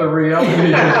 but the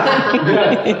reality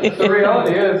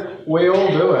is we all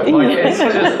do it. Like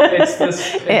it's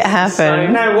this. It happens. You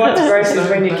know what's gross is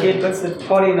when your kid puts the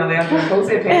potty in the lounge room, pulls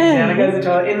their pants down and goes to the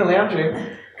toilet in the lounge room.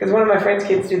 Because one of my friend's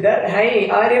kids did that. Hey,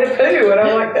 I did a poo, and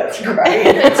I'm like, that's great.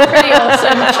 It's pretty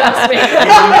awesome, trust me.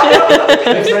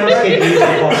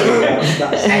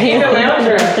 In the lounge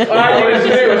room, I did a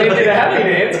poo, and he did a happy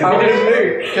dance. I did a poo.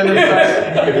 If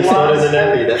it's not in the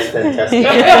nappy, that's fantastic.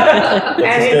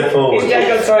 And his dad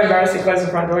got so embarrassed he closed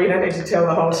the front door, you don't need to tell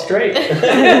the whole street.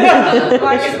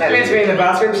 Like, isn't that meant to be in the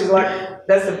bathroom? She's like,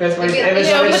 that's the best one he's ever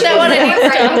Yeah, done. put that one in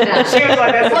Insta. She was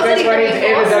like, that's the best one he's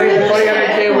ever done in the body. I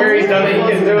don't care where he's done it, he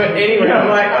can do it anywhere. I'm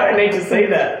like, I don't need to see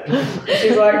that.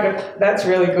 She's like, that's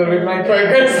really good, we've made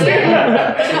progress.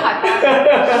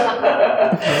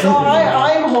 So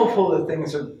I'm hopeful that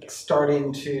things are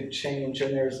starting to change,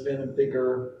 and there's been a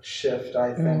bigger shift,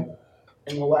 I think,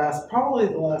 in probably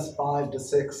the last 5 to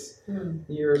 6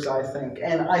 years, I think.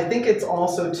 And I think it's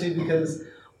also, too, because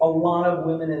a lot of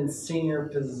women in senior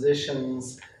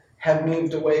positions have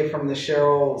moved away from the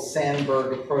Sheryl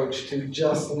Sandberg approach to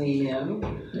just lean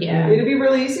in. Yeah. It'd be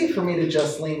really easy for me to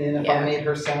just lean in if I made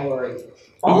her salary.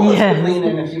 All of us would lean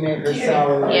in if you made her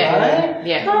salary, right?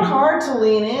 Yeah. It's not hard to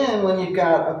lean in when you've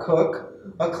got a cook,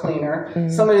 a cleaner,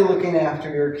 somebody looking after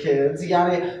your kids. You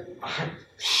gotta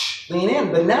lean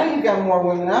in. But now you've got more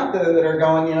women out there that are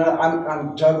going,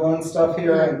 I'm juggling stuff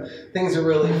here and things are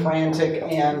really frantic.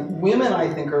 And women, I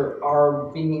think, are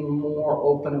being more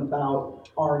open about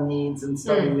our needs and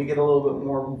starting to get a little bit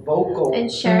more vocal. And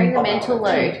sharing the mental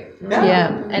load. And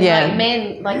like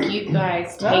men, like you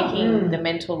guys, taking the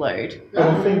mental load.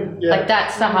 I think, like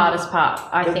that's the hardest part,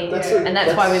 I think. And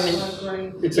that's why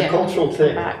women... It's a cultural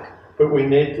thing. But we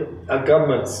need our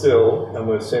government still, and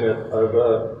we've seen it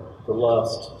over the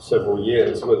last several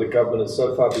years, where the government is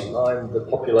so far behind the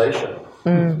population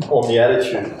on the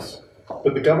attitudes.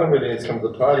 But the government really needs to come to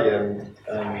the party and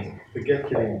forget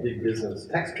giving big business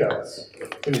tax cuts.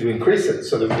 We need to increase it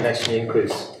so that we can actually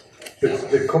increase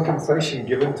the compensation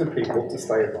given to people to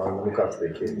stay at home and look after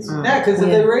their kids. Yeah, because if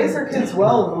they raise their kids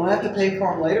well, they won't have to pay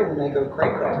for them later when they go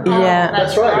cray-cray. Yeah.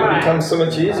 That's right. It becomes so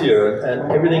much easier,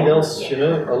 and everything else,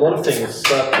 a lot of things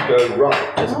start to go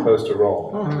right as opposed to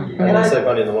wrong. And they save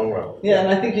money in the long run. Yeah, and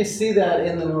I think you see that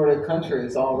in the Nordic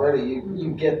countries already.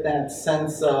 You get that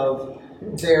sense of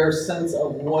their sense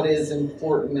of what is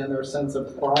important and their sense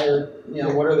of what are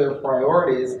their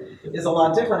priorities is a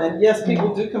lot different. And yes,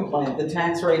 people do complain. The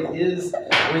tax rate is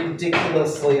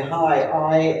ridiculously high.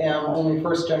 I am only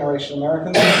first-generation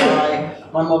American.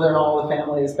 My mother and all the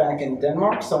family is back in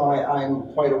Denmark, so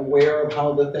I'm quite aware of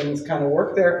how the things kind of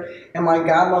work there. And my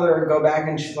godmother would go back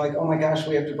and she's like, oh my gosh,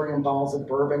 we have to bring in bottles of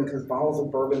bourbon, because bottles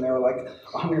of bourbon, they were like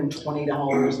 $120,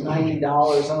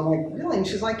 $90. And I'm like, really? And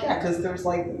she's like, yeah, because there's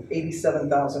like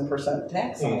 87,000%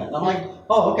 tax on it. And I'm like,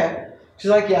 oh, okay. She's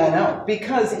like, yeah, I know.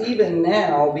 Because even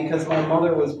now, because my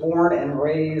mother was born and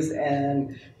raised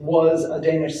and was a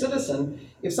Danish citizen,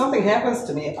 if something happens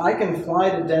to me, I can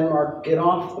fly to Denmark, get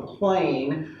off the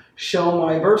plane, show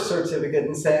my birth certificate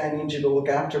and say, I need you to look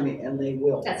after me, and they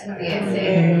will. That's what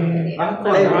I'm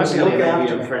quite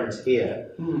lucky with friends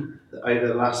here. Over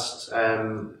the last,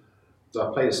 so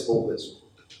I played a sport that's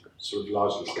sort of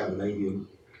largely Scandinavian.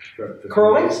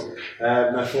 Curling?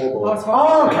 No, floorball.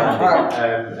 Oh,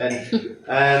 okay.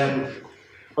 And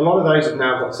a lot of those have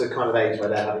now got to the kind of age where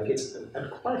they're having kids,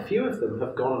 and quite a few of them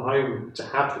have gone home to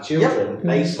have the children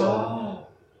based on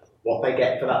what they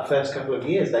get for that first couple of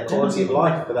years, their quality of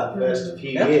life for that first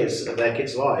few years of their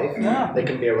kid's life. They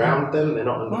can be around them, they're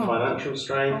not under financial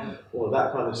strain, all of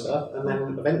that kind of stuff, and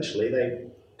then eventually they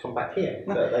come back here.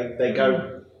 They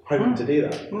go home to do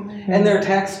that. And their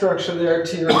tax structure there,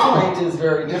 to your point, is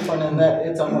very different in that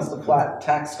it's almost a flat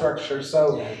tax structure.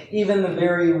 So even the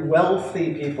very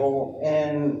wealthy people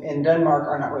in Denmark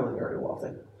are not really very wealthy.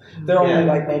 They're only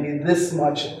like maybe this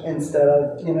much instead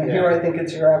of, here I think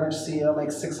it's your average CEO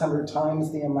makes 600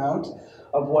 times the amount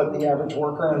of what the average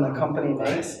worker in the company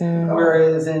makes.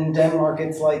 Whereas in Denmark,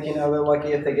 it's like, they're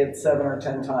lucky if they get 7 or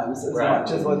 10 times as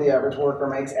much as what the average worker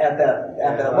makes at that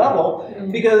level,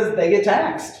 because they get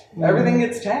taxed. Everything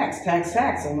gets taxed,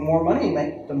 and the more money you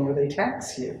make, the more they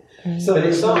tax you. So but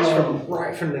it starts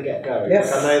right from the get-go.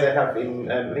 Yes. I know they have in,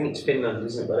 I think it's Finland,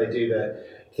 isn't it, where they do the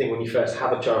thing when you first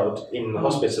have a child in the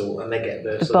hospital and they get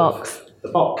the box. The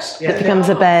box. It becomes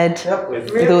a bed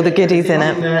with all the goodies in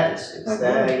it. It's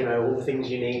there, all the things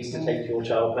you need to take your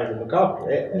child home and look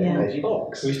after it, and there's your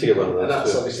box. We used to get one of those. And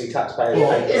that's obviously taxpayer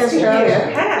It's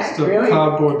a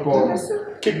cardboard box.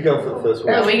 Keep it going for the first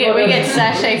one. No, we get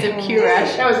sachets of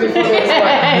Q-Rash. That was before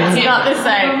It's not the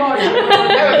same.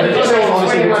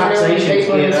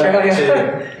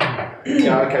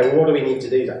 Okay, well, what do we need to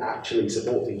do to actually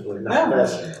support people in that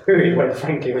first period when,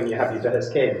 frankly, when you have your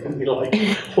first kid, and you're like,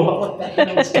 what the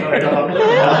hell is going on?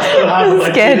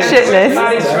 Scared shitless.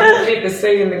 Marty's trying to keep the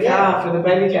seat in the car for the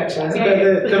baby captions. The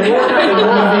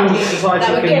more things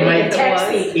society can make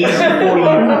easy for you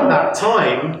at that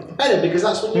time, the better, because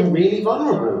that's when you're really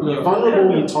vulnerable. You're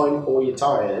vulnerable, you're time poor, you're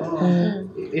tired.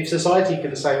 If society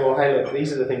can say, well, hey, look,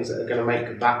 these are the things that are going to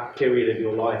make that period of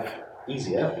your life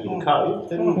easier for you to cope,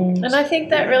 then... And I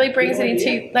think that really brings it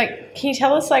into, can you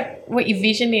tell us, what your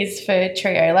vision is for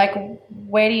Trio?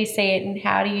 where do you see it, and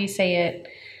how do you see it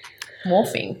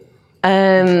morphing?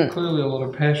 Clearly a lot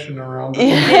of passion around it.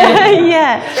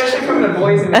 Yeah. Especially from the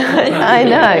boys in the I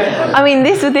know. I mean,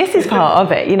 this is part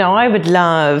of it. You know, I would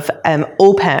love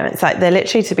all parents, like there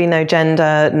literally to be no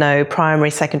gender, no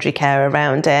primary, secondary care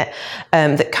around it.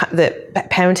 That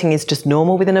parenting is just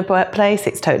normal within a workplace.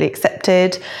 It's totally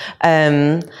accepted.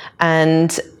 And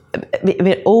I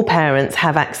mean, all parents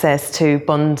have access to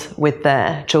bond with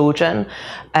their children.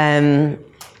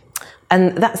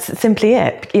 And that's simply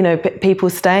it. You know, people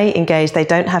stay engaged. They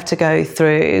don't have to go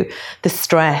through the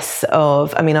stress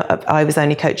of, I mean, I was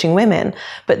only coaching women,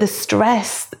 but the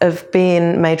stress of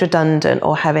being made redundant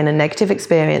or having a negative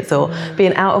experience or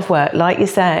being out of work. Like you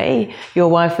say, your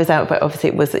wife was out, but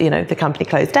obviously it was, you know, the company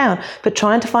closed down, but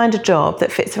trying to find a job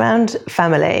that fits around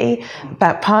family,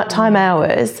 about part-time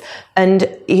hours, and,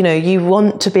 you know, you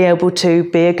want to be able to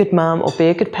be a good mum or be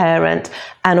a good parent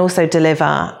and also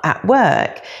deliver at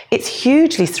work. It's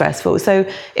hugely stressful. So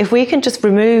if we can just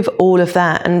remove all of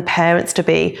that and parents to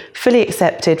be fully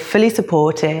accepted, fully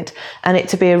supported, and it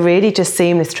to be a really just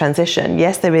seamless transition.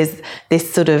 Yes, there is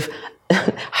this sort of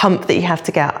hump that you have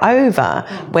to get over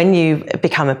when you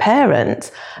become a parent.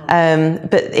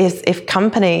 But if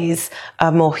companies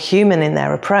are more human in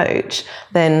their approach,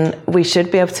 then we should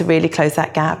be able to really close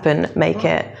that gap and make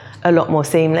it a lot more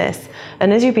seamless.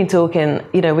 And as you've been talking,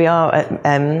 you know, we are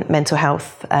at Mental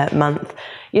Health Month.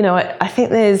 You know, I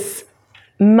think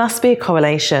must be a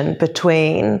correlation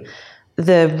between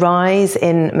the rise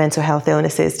in mental health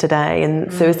illnesses today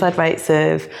and suicide rates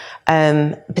of,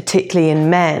 particularly in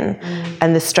men,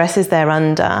 and the stresses they're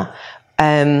under,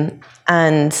 and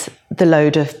the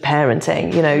load of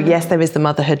parenting. You know, yes, there is the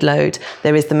motherhood load,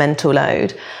 there is the mental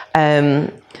load,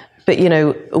 but, you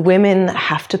know, women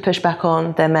have to push back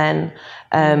on their men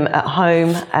at home.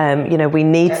 You know, we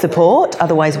need support,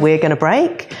 otherwise we're going to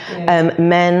break.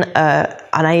 Men are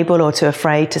unable or too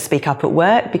afraid to speak up at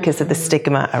work because of the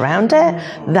stigma around it.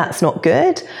 That's not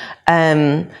good.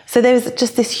 So there's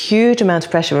just this huge amount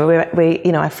of pressure. We,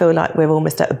 you know, I feel like we're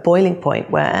almost at a boiling point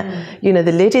where, you know,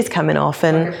 the lid is coming off,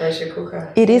 and like a pressure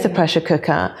cooker. It is a pressure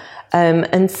cooker.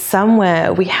 And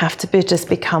somewhere we have to just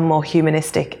become more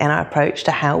humanistic in our approach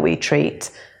to how we treat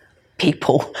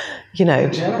people, you know,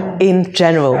 in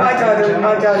general. I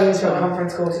dialed into a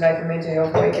conference call today for Mental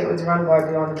Health Week. It was run by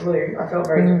Beyond Blue. I felt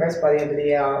very depressed by the end of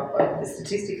the hour of the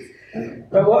statistics.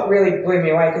 But what really blew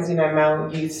me away, because, you know,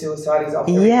 male youth suicide is off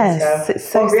the Yes, it's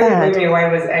so what really sad. blew me away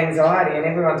was anxiety, and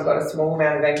everyone's got a small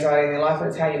amount of anxiety in their life, and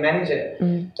it's how you manage it.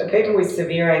 But people with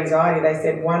severe anxiety, they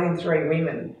said 1 in 3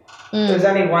 women. There was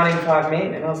only 1 in 5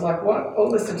 men, and I was like, what? All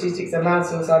the statistics are male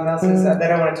suicide, they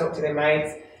don't want to talk to their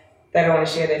mates, they don't want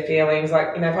to share their feelings.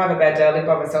 Like, you know, if I have a bad day, I live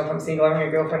by myself, I'm single, I'm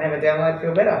your girlfriend, have a download,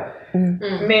 feel better.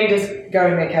 Men just go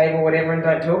in their cave or whatever and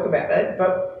don't talk about it,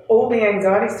 but all the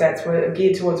anxiety stats were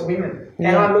geared towards women.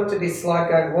 And I looked at this slide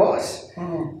going, what?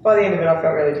 By the end of it, I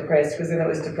felt really depressed, because then it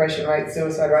was depression rates,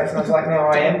 suicide rates, and I was like, now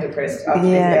I am depressed after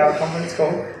this hour conference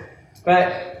call.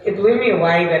 But it blew me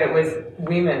away that it was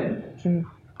women.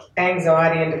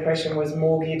 Anxiety and depression was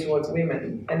more geared towards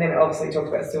women, and then it obviously talked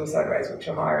about suicide rates, which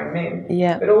are higher in men.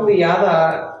 Yeah. But all the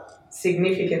other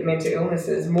significant mental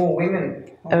illnesses, more women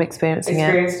are experienced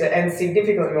it, and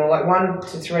significantly more, like 1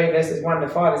 to 3 versus 1 to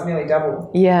 5 is nearly double.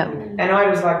 Yeah. And I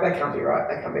was like, that can't be right.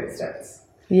 That can't be the stats.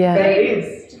 Yeah. But it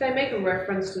is. Did they make a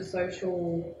reference to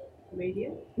social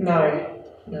media? No.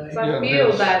 So I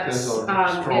feel that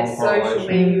social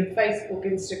media, Facebook,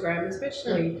 Instagram,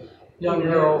 especially young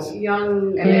girls,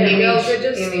 young girls are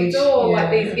just it's all like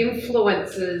these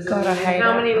influencers. God, I hate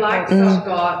how many likes I've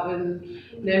got, and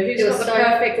you know, who's got the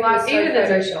perfect life. Even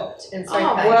photoshopped and so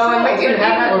and we didn't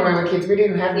have that when we were kids. We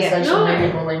didn't have the social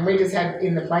media bullying. We just had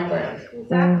in the playground.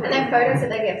 Exactly. And then photos that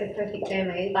they get for perfect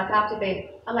family, like after being,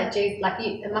 I'm like, geez, like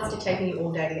it must have taken you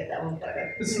all day to get that one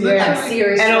photo. Like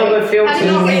seriously. And all the filters.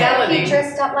 How did you get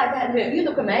dressed up like that? And you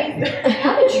look amazing.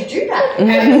 How did you do that?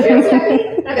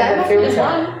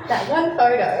 That one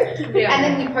photo. And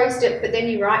then you post it, but then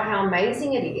you write how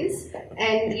amazing it is,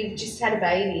 and you've just had a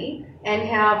baby, and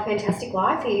how fantastic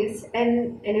life is,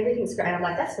 and everything's great. I'm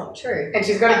like, that's not true. And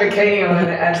she's got a bikini on and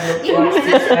it adds a look like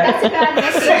that's a bad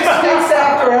message. 6 weeks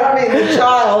after having the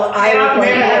child, I don't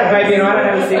have a baby and I don't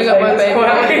have a 6 weeks.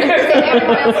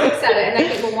 Everyone else looks at it and they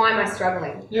think, well, why am I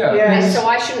struggling? And so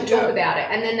I shouldn't talk about it.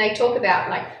 And then they talk about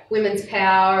like women's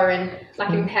power and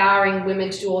like empowering women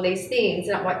to do all these things.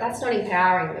 And I'm like, that's not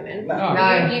empowering women.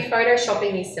 No. You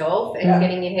photoshopping yourself and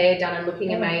getting your hair done and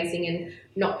looking amazing and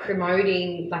not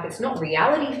promoting, like it's not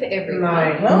reality for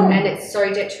everyone. No. And it's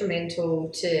so detrimental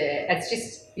to, it's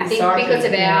just, I think because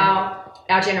of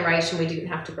our generation, we didn't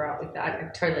have to grow up with that.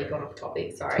 I've totally gone off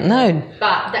topic, sorry. No.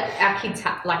 But our kids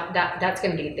have, like that's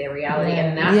going to be their reality,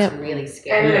 and that's really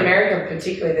scary. And in America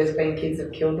particularly, there's been kids that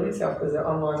have killed themselves because they're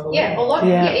online bullying. Yeah, a lot,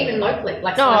 even locally.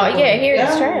 Like here in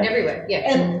Australia. Everywhere,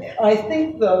 And I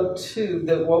think, though, too,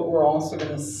 that what we're also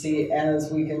going to see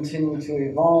as we continue to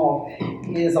evolve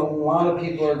is a lot of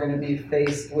people are going to be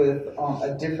faced with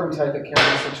a different type of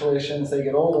caring situation as they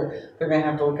get older. They're going to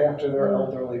have to look after their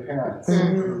elderly parents,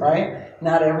 right?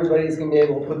 Not everybody's going to be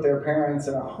able to put their parents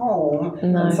in a home.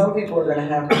 No. And some people are going to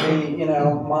have to be,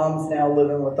 mom's now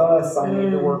living with us. I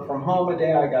need to work from home a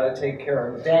day. I got to take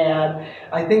care of dad.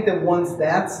 I think that once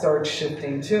that starts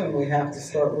shifting too, and we have to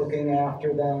start looking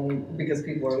after them because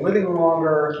people are living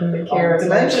longer. Dementia.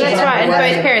 That's right, and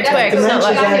both parents work. It's not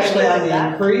like actually on the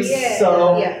increase.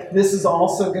 So this is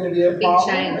also going to be a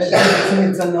problem.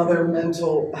 It's another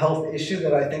mental health issue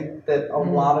that I think that a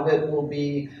lot of it will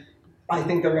be. I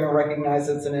think they're going to recognize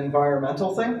it's an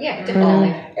environmental thing. Yeah, definitely.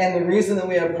 And the reason that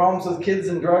we have problems with kids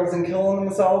and drugs and killing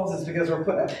themselves is because we're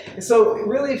putting it. So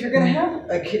really, if you're going to have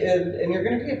a kid and you're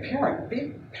going to be a parent,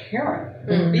 be a parent.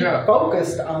 Be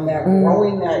focused on that,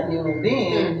 growing that human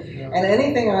being. And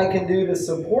anything I can do to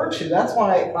support you. That's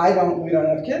why we don't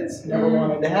have kids. Never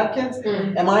wanted to have kids.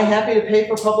 Am I happy to pay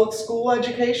for public school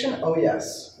education? Oh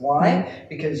yes. Why?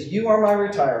 Because you are my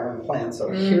retirement plan.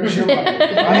 So here's your money.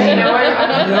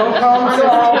 No problem at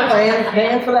all.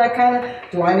 Paying for that kind of.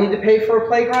 Do I need to pay for a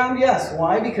playground? Yes.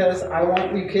 Why? Because I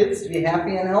want you kids to be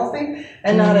happy and healthy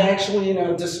and not actually,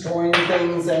 destroying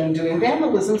things and doing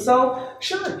vandalism. So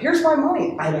sure, here's my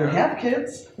money. I don't have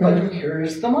kids, but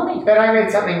here's the money. But I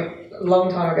read something a long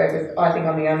time ago because I think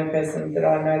I'm the only person that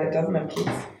I know that doesn't have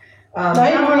kids. But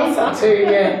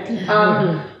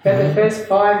the first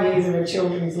 5 years of a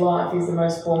children's life is the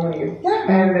most formative,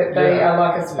 and that they are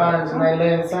like a sponge and they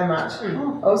learn so much.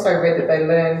 I also read that they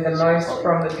learn the most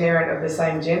from the parent of the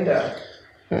same gender.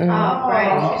 Oh,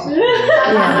 right.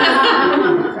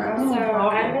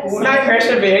 No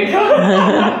pressure, being.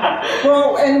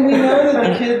 Well, and we know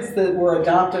that the kids that were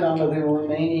adopted onto the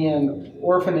Romanian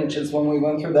orphanages, when we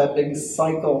went through that big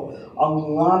cycle, a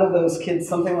lot of those kids,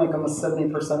 something like almost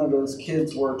 70% of those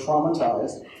kids were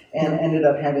traumatized and ended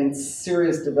up having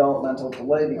serious developmental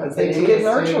delay because they didn't get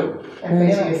nurtured. And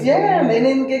they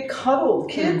didn't get cuddled.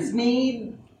 Kids need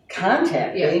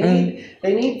contact.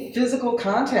 They need physical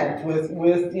contact with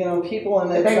people, and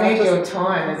it's they need your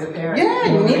time as a parent. Yeah,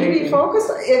 you need to be focused.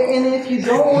 And if you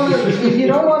don't want to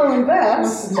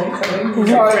invest, if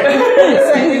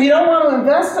you don't want to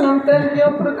invest in them, then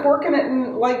put a cork in it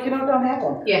and don't have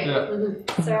one.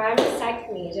 So I'm a psych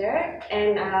major,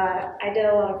 and I did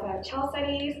a lot of child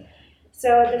studies.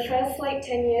 So the first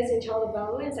 10 years in child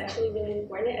development is actually really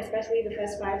important, especially the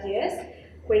first 5 years,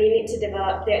 where you need to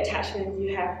develop the attachment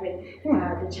you have with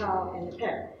the child and the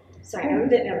parent. Sorry, I'm a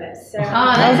bit nervous. So.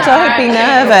 Don't be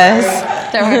nervous.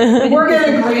 We're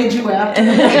going to grade you after.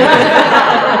 Say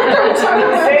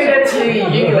that to your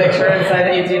uni lecturer and say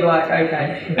that you did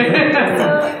okay.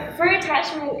 So for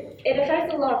attachment, it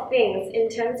affects a lot of things in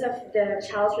terms of the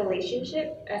child's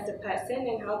relationship as a person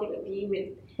and how they would be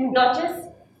with not just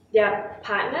their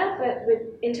partner, but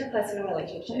with interpersonal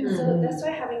relationships. So that's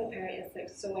why having a parent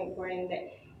is so important,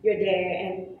 that you're there.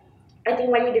 And I think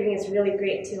what you're doing is really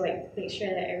great to make sure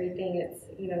that everything is,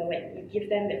 you give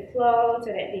them the flow so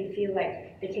that they feel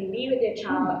like they can be with their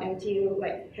child and feel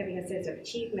having a sense of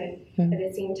achievement at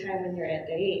the same time when you're at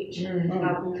their age.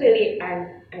 Clearly, I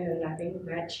know nothing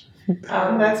much.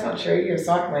 That's not true. You're a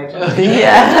psych major.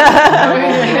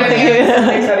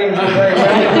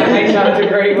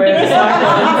 Degree with psych.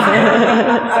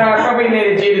 So I probably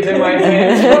needed you to do my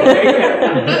exams.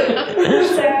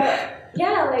 So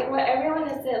what everyone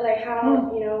has said, how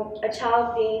a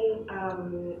child being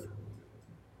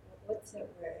what's that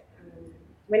word?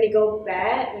 When they go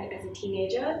bad as a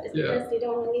teenager, it's because they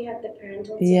don't really have the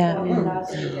parental support and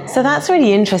love. So that's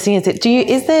really interesting, is it?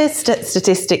 Is there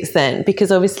statistics then?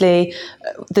 Because obviously,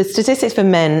 the statistics for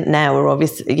men now are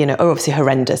obviously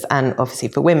horrendous, and obviously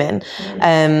for women.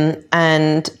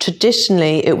 And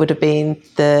traditionally, it would have been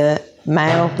the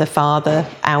male, the father,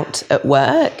 out at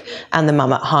work and the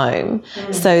mum at home.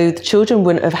 So the children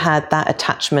wouldn't have had that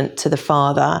attachment to the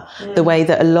father the way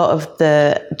that a lot of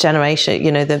the generation,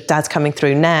 the dads coming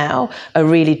through now are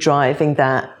really driving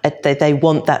that. They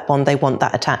want that bond, they want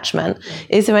that attachment.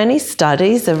 Is there any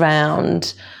studies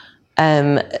around,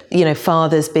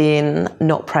 fathers being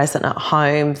not present at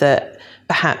home that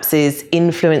perhaps is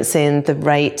influencing the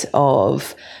rate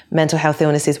of mental health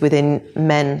illnesses within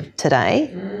men today?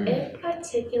 If I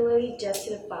particularly just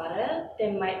to the father.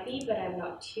 There might be, but I'm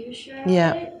not too sure of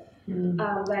it.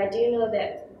 But I do know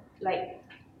that, like,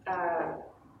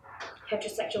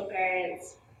 heterosexual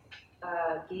parents,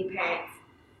 gay parents,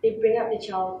 they bring up the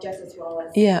child just as well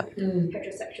as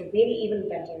heterosexual, maybe even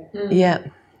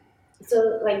better.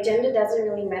 So, like, gender doesn't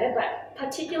really matter, but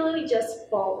particularly just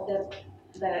for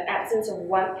the absence of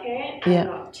one parent, I'm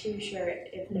not too sure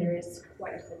if there is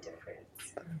quite a difference.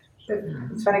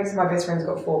 It's funny because my best friend's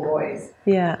got 4 boys.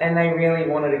 Yeah. And they really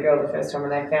wanted a girl the first time,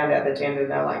 and they found out the gender,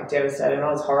 and they were like devastated. And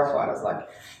I was horrified. I was like,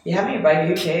 "You're having a baby?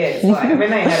 Who cares?" Like,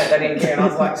 when they had it, they didn't care. And I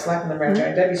was like slapping them around,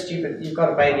 going, "Don't be stupid. You've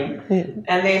got a baby."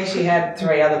 And then she had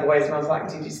 3 other boys, and I was like,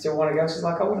 "Did you still want a girl?" She's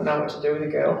like, "I wouldn't know what to do with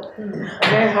a girl." And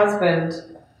her husband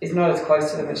is not as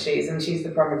close to them as she is, and she's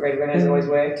the primary breadwinner, has always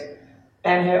worked.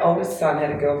 And her oldest son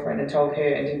had a girlfriend and told her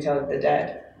and didn't tell the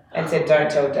dad, and said, "Don't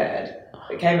tell Dad."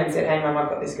 But came and said, "Hey Mum, I've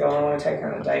got this girl, I want to take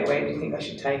her on a date, where do you think I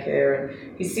should take her?"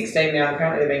 And he's 16 now,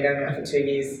 apparently they've been going out for 2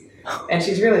 years. And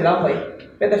she's really lovely.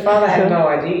 But the father had no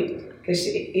idea, because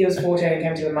he was 14 and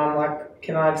came to the mum like,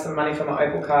 "Can I have some money for my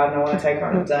Opal card and I want to take her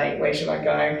on a date, where should I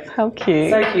go?" How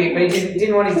cute. So cute, but he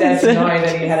didn't want his dad to know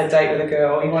that he had a date with a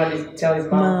girl. He wanted to tell his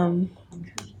mum.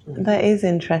 That is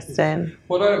interesting.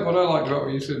 What I liked about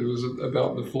what you said was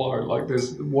about the flow. Like,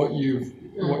 there's what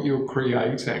you're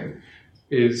creating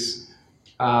is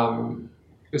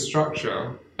a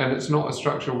structure, and it's not a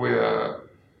structure where,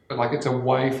 like, it's a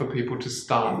way for people to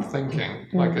start thinking.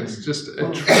 Like, it's just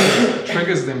it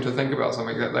triggers them to think about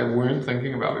something that they weren't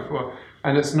thinking about before,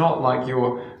 and it's not like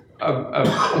you're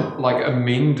like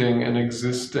amending an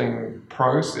existing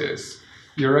process.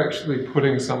 You're actually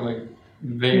putting something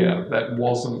there that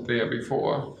wasn't there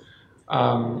before.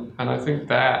 And I think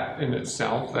that in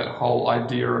itself, that whole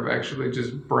idea of actually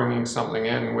just bringing something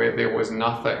in where there was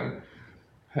nothing,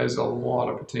 has a lot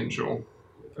of potential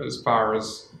as far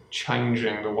as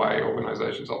changing the way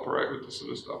organisations operate with this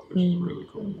sort of stuff, which is really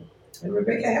cool. And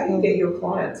Rebecca, how do you get your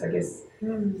clients, I guess?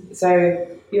 So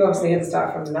you obviously had to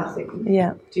start from nothing.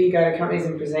 Yeah. Do you go to companies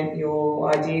and present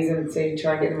your ideas and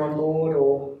try and get them on board,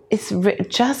 or? It's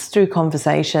just through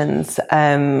conversations.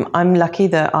 I'm lucky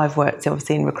that I've worked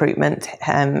obviously in recruitment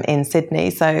in Sydney,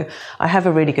 so I have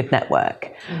a really good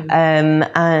network.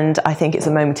 And I think it's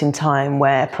a moment in time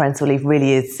where parental leave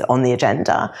really is on the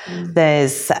agenda.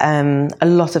 There's a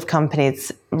lot of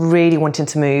companies really wanting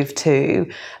to move to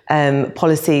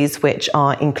policies which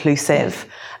are inclusive,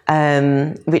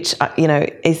 which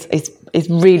is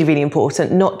really, really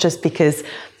important, not just because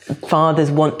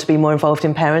fathers want to be more involved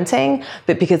in parenting,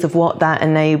 but because of what that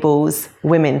enables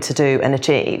women to do and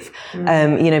achieve.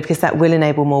 Because that will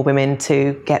enable more women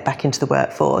to get back into the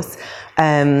workforce.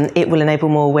 It will enable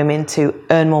more women to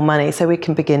earn more money, so we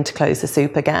can begin to close the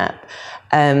super gap.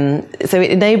 So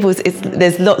it enables,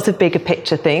 there's lots of bigger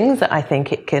picture things that I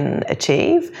think it can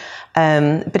achieve.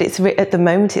 But it's at the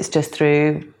moment, it's just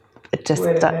through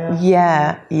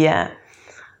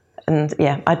And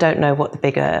I don't know what the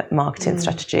bigger marketing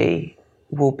strategy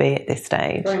will be at this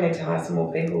stage. We need to hire some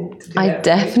more people to do I that.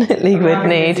 definitely would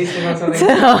need to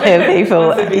hire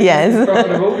people. Yes. We've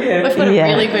got a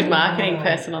really good marketing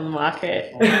person on the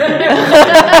market.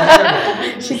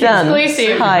 She's done.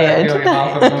 Exclusive. Hired.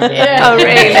 Yeah. Oh,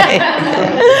 really? And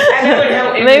that would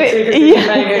help Emma too,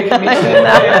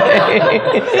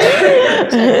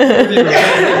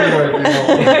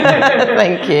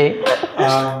 Thank you.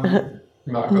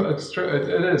 No, but it's true. It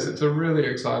is. It's a really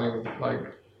exciting,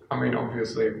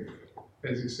 obviously,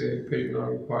 as you said, Pete and I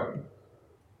are quite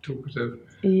talkative.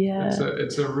 Yeah.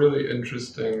 It's a really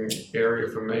interesting area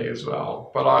for me as well.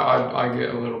 But I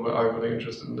get a little bit overly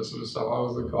interested in this sort of stuff. I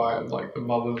was the guy at the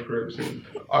mothers groups who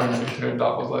only turned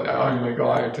up. I was like the only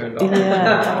guy who turned up.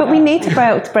 Yeah. But we need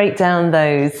to break down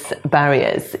those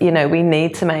barriers. We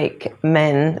need to make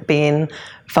men being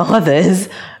fathers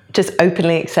just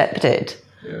openly accepted.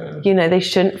 Yeah. They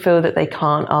shouldn't feel that they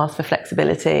can't ask for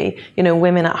flexibility.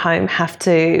 Women at home have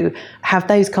to have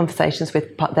those conversations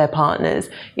with their partners.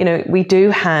 We do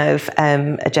have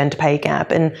a gender pay gap,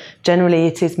 and generally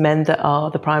it is men that are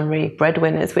the primary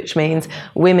breadwinners, which means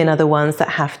women are the ones that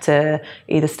have to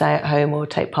either stay at home or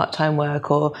take part-time work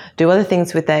or do other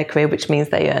things with their career, which means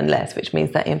they earn less, which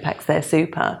means that impacts their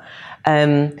super.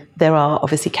 There are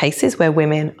obviously cases where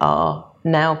women are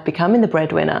now becoming the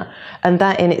breadwinner, and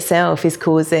that in itself is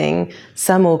causing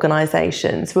some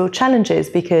organisations real challenges,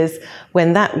 because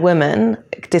when that woman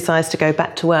decides to go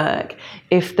back to work,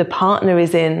 if the partner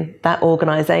is in that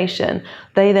organisation,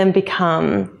 they then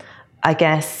become, I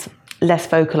guess, less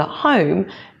vocal at home,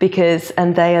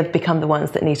 and they have become the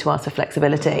ones that need to ask for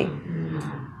flexibility.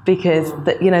 because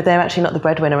they're actually not the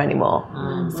breadwinner anymore.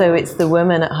 So it's the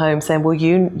woman at home saying, well,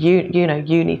 you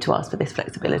need to ask for this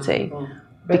flexibility.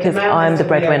 Because I'm the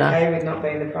breadwinner. Okay with not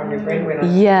being the primary breadwinner.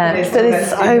 Yeah, so there's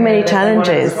so many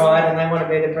challenges. They want to provide and they want to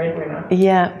be the breadwinner.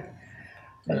 Yeah.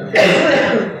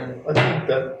 I think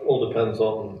that all depends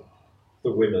on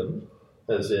the women,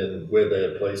 as in where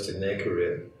they're placed in their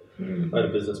career. I had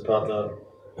a business partner,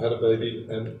 had a baby,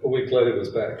 and a week later was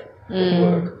back at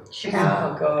work.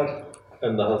 Oh, God.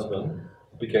 And the husband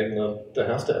became the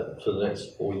house dad for the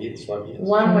next 5 years.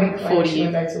 1 week later, she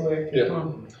went back to work. Yeah.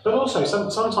 But also,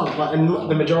 sometimes, and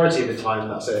the majority of the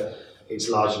time, it's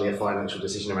largely a financial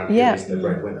decision around who is the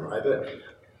breadwinner, right? But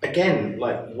again,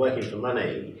 like working for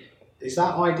money, is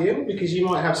that ideal? Because you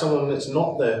might have someone that's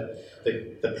not the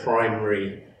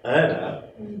primary earner,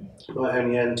 might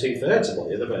only earn 2/3 of what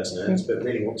the other person earns, but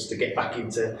really wants to get back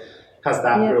into, has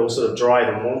that real sort of drive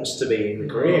and wants to be in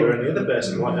the career, and the other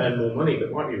person might earn more money,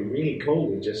 but might be really cool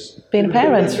with just being a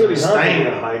parent. It's really staying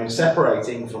at home,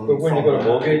 separating from. But when you've got a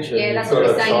mortgage, that's what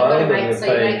we're saying. You've got to make so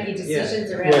you make your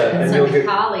decisions around. And so with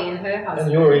Carly and her husband,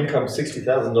 and your income's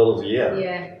 $60,000 a year.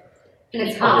 Yeah. And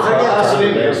it's hard.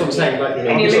 Absolutely, that's what I'm saying. Like, in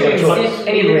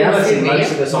reality,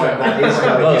 most of the time that is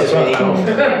going to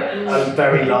be a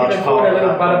very large part of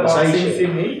that conversation.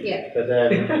 But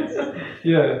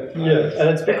and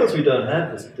it's because we don't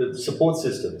have the support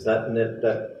systems, that net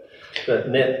that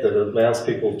allows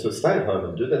people to stay at home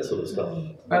and do that sort of stuff.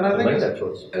 And I think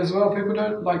as well, people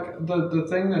don't like the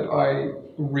thing that I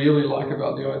really like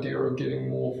about the idea of getting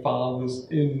more fathers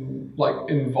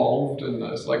involved in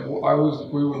this. Like I was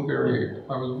very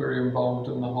involved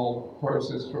in the whole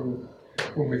process from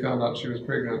when we found out she was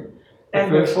pregnant.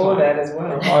 And before that as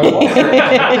well. I was. Well,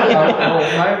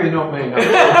 maybe not me.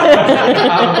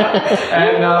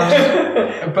 No.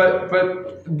 But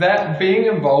that being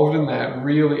involved in that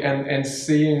really and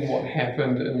seeing what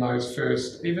happened in those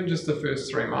even just the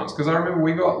first 3 months, because I remember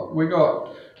we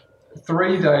got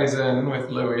 3 days in with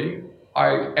Louis.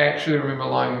 I actually remember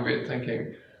lying in bed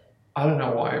thinking, I don't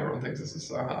know why everyone thinks this is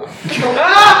so hard.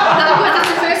 Because it's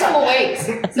the first 4 weeks.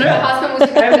 So the husband was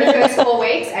home for the first 4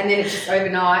 weeks, and then it's just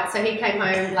overnight. So he came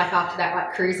home after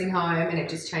that, cruising home, and it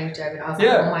just changed overnight. I was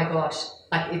like, oh my gosh,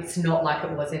 it's not like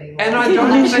it was anymore. And I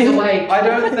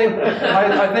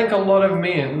think a lot of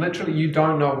men, literally, you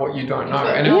don't know what you don't know,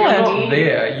 and if you're not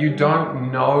there, you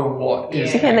don't know what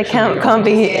is. And the count can't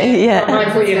be.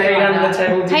 Put your feet under the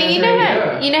table. Hey, you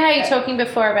know how you're talking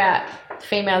before about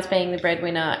females being the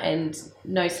breadwinner and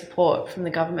no support from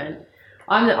the government.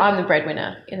 I'm the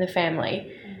breadwinner in the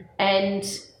family, and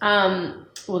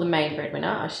the main breadwinner,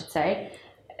 I should say.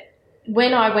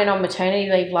 When I went on maternity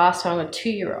leave last time, a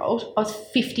 2-year-old, I was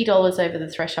 $50 over the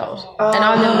threshold, and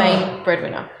I'm the main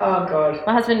breadwinner. Oh God!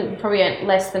 My husband probably earned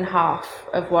less than half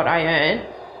of what I earn.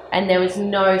 And there was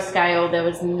no scale, there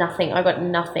was nothing. I got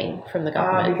nothing from the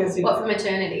government. What, for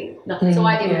maternity? Nothing. So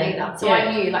I didn't either. So I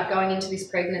knew, going into this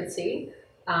pregnancy,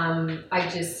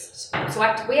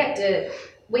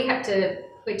 we had to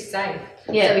save.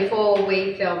 Yeah. So before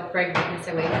we fell pregnant,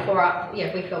 we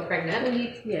fell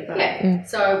pregnant.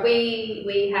 So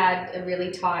we had a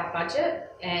really tight budget,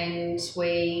 and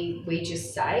we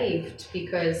just saved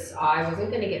because I wasn't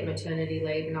going to get maternity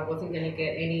leave and I wasn't going to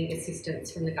get any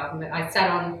assistance from the government. I sat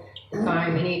on the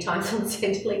phone many times on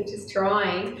Centrelink just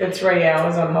trying. For 3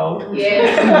 hours on hold.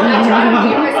 Yeah. I tried on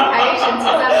numerous occasions.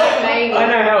 I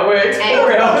know how it works.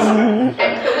 4 hours.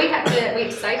 But we had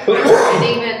to save for it. And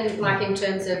even in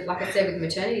terms of, like I said, with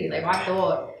maternity leave, I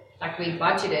thought we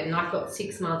budgeted and I thought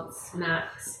 6 months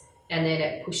max. And then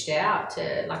it pushed out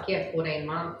to 14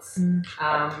 months.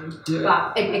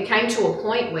 But it came to a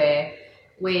point where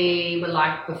we were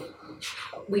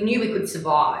we knew we could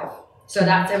survive. So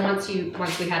once we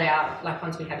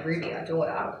had Ruby, our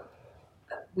daughter,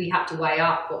 we had to weigh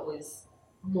up what was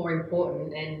more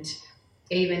important. And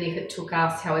even if it took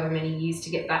us however many years to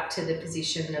get back to the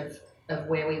position of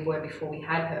where we were before we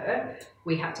had her,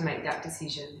 we had to make that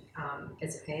decision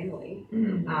as a family.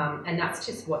 And that's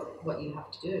just what you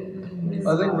have to do.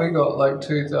 I think we got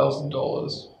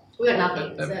 $2,000. We got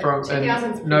nothing. That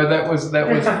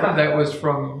was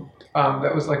from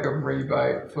that was like a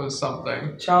rebate for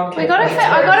something. I got it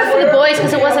for the boys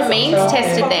because it wasn't means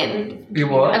tested then. You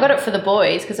what? I got it for the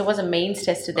boys because it wasn't means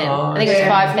tested then. I think it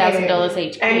was $5,000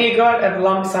 each. And you got a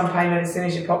lump sum payment as soon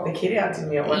as you popped the kid out,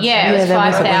 didn't you? Yeah, it was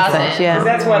 $5,000. Yeah,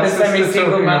 that's why there's so many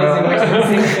single mothers in Western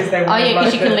Sydney because they.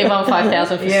 Because you can live on $5,000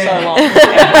 for so long.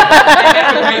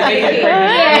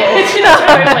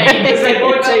 Because they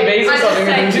bought TVs or something,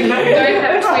 didn't they? Don't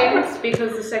have twins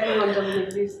because the second one doesn't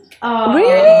exist. Oh, really?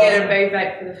 You get a baby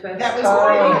back for the first. That was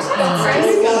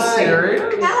Serious?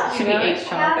 Should be each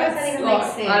How child. does that even make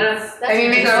sense? I don't.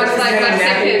 That's So it's like my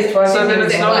second. So then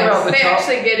it's not about the They're child.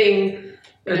 actually getting.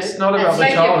 It's not about the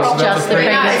Make it child, it's about just the the No,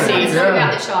 pregnancy. it's not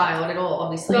about the child at all,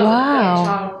 obviously.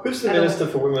 Wow. Who's the Minister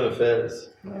for Women Affairs?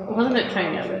 Wasn't it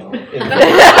Tanya? I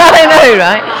know,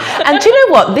 right? And do you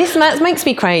know what? This makes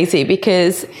me crazy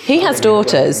because he has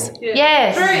daughters.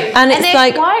 Yes. And it's they're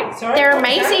like, they're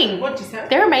amazing. What just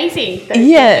happened? They're amazing.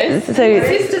 yeah, so,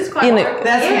 Sister's quite. you know,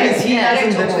 That's because he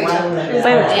hasn't been around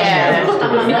that.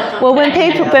 Yeah. well, when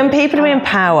people are in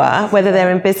power, whether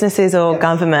they're in businesses or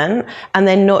government, and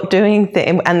they're not doing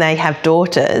things, and they have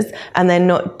daughters, and they're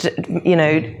not,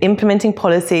 implementing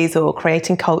policies or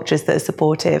creating cultures that are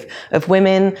supportive of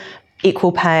women,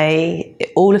 equal pay,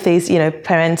 all of these,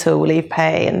 parental leave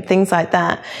pay and things like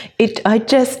that. I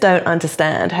just don't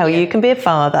understand how you can be a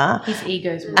father His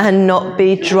ego's and not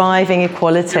be driving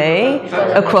equality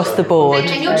across the board.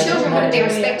 And your children wouldn't be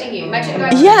respecting you. Imagine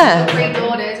going Yeah. to 3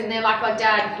 daughters and they're like,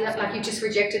 Dad, you just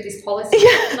rejected this policy.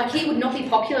 Yeah. Like, he would not be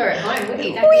popular at home, would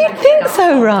he? Well, you'd think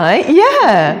so, right?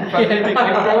 Yeah.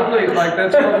 But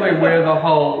that's probably where the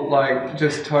whole,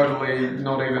 just totally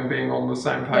not even being on the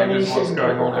same page as what's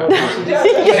going on out there.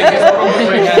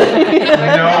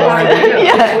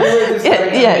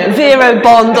 Yeah. Zero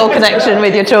bond or connection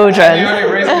with your children. The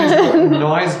only reason he's got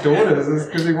nice daughters is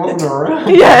because he wasn't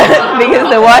around. Yeah, because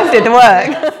the wife did the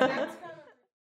work.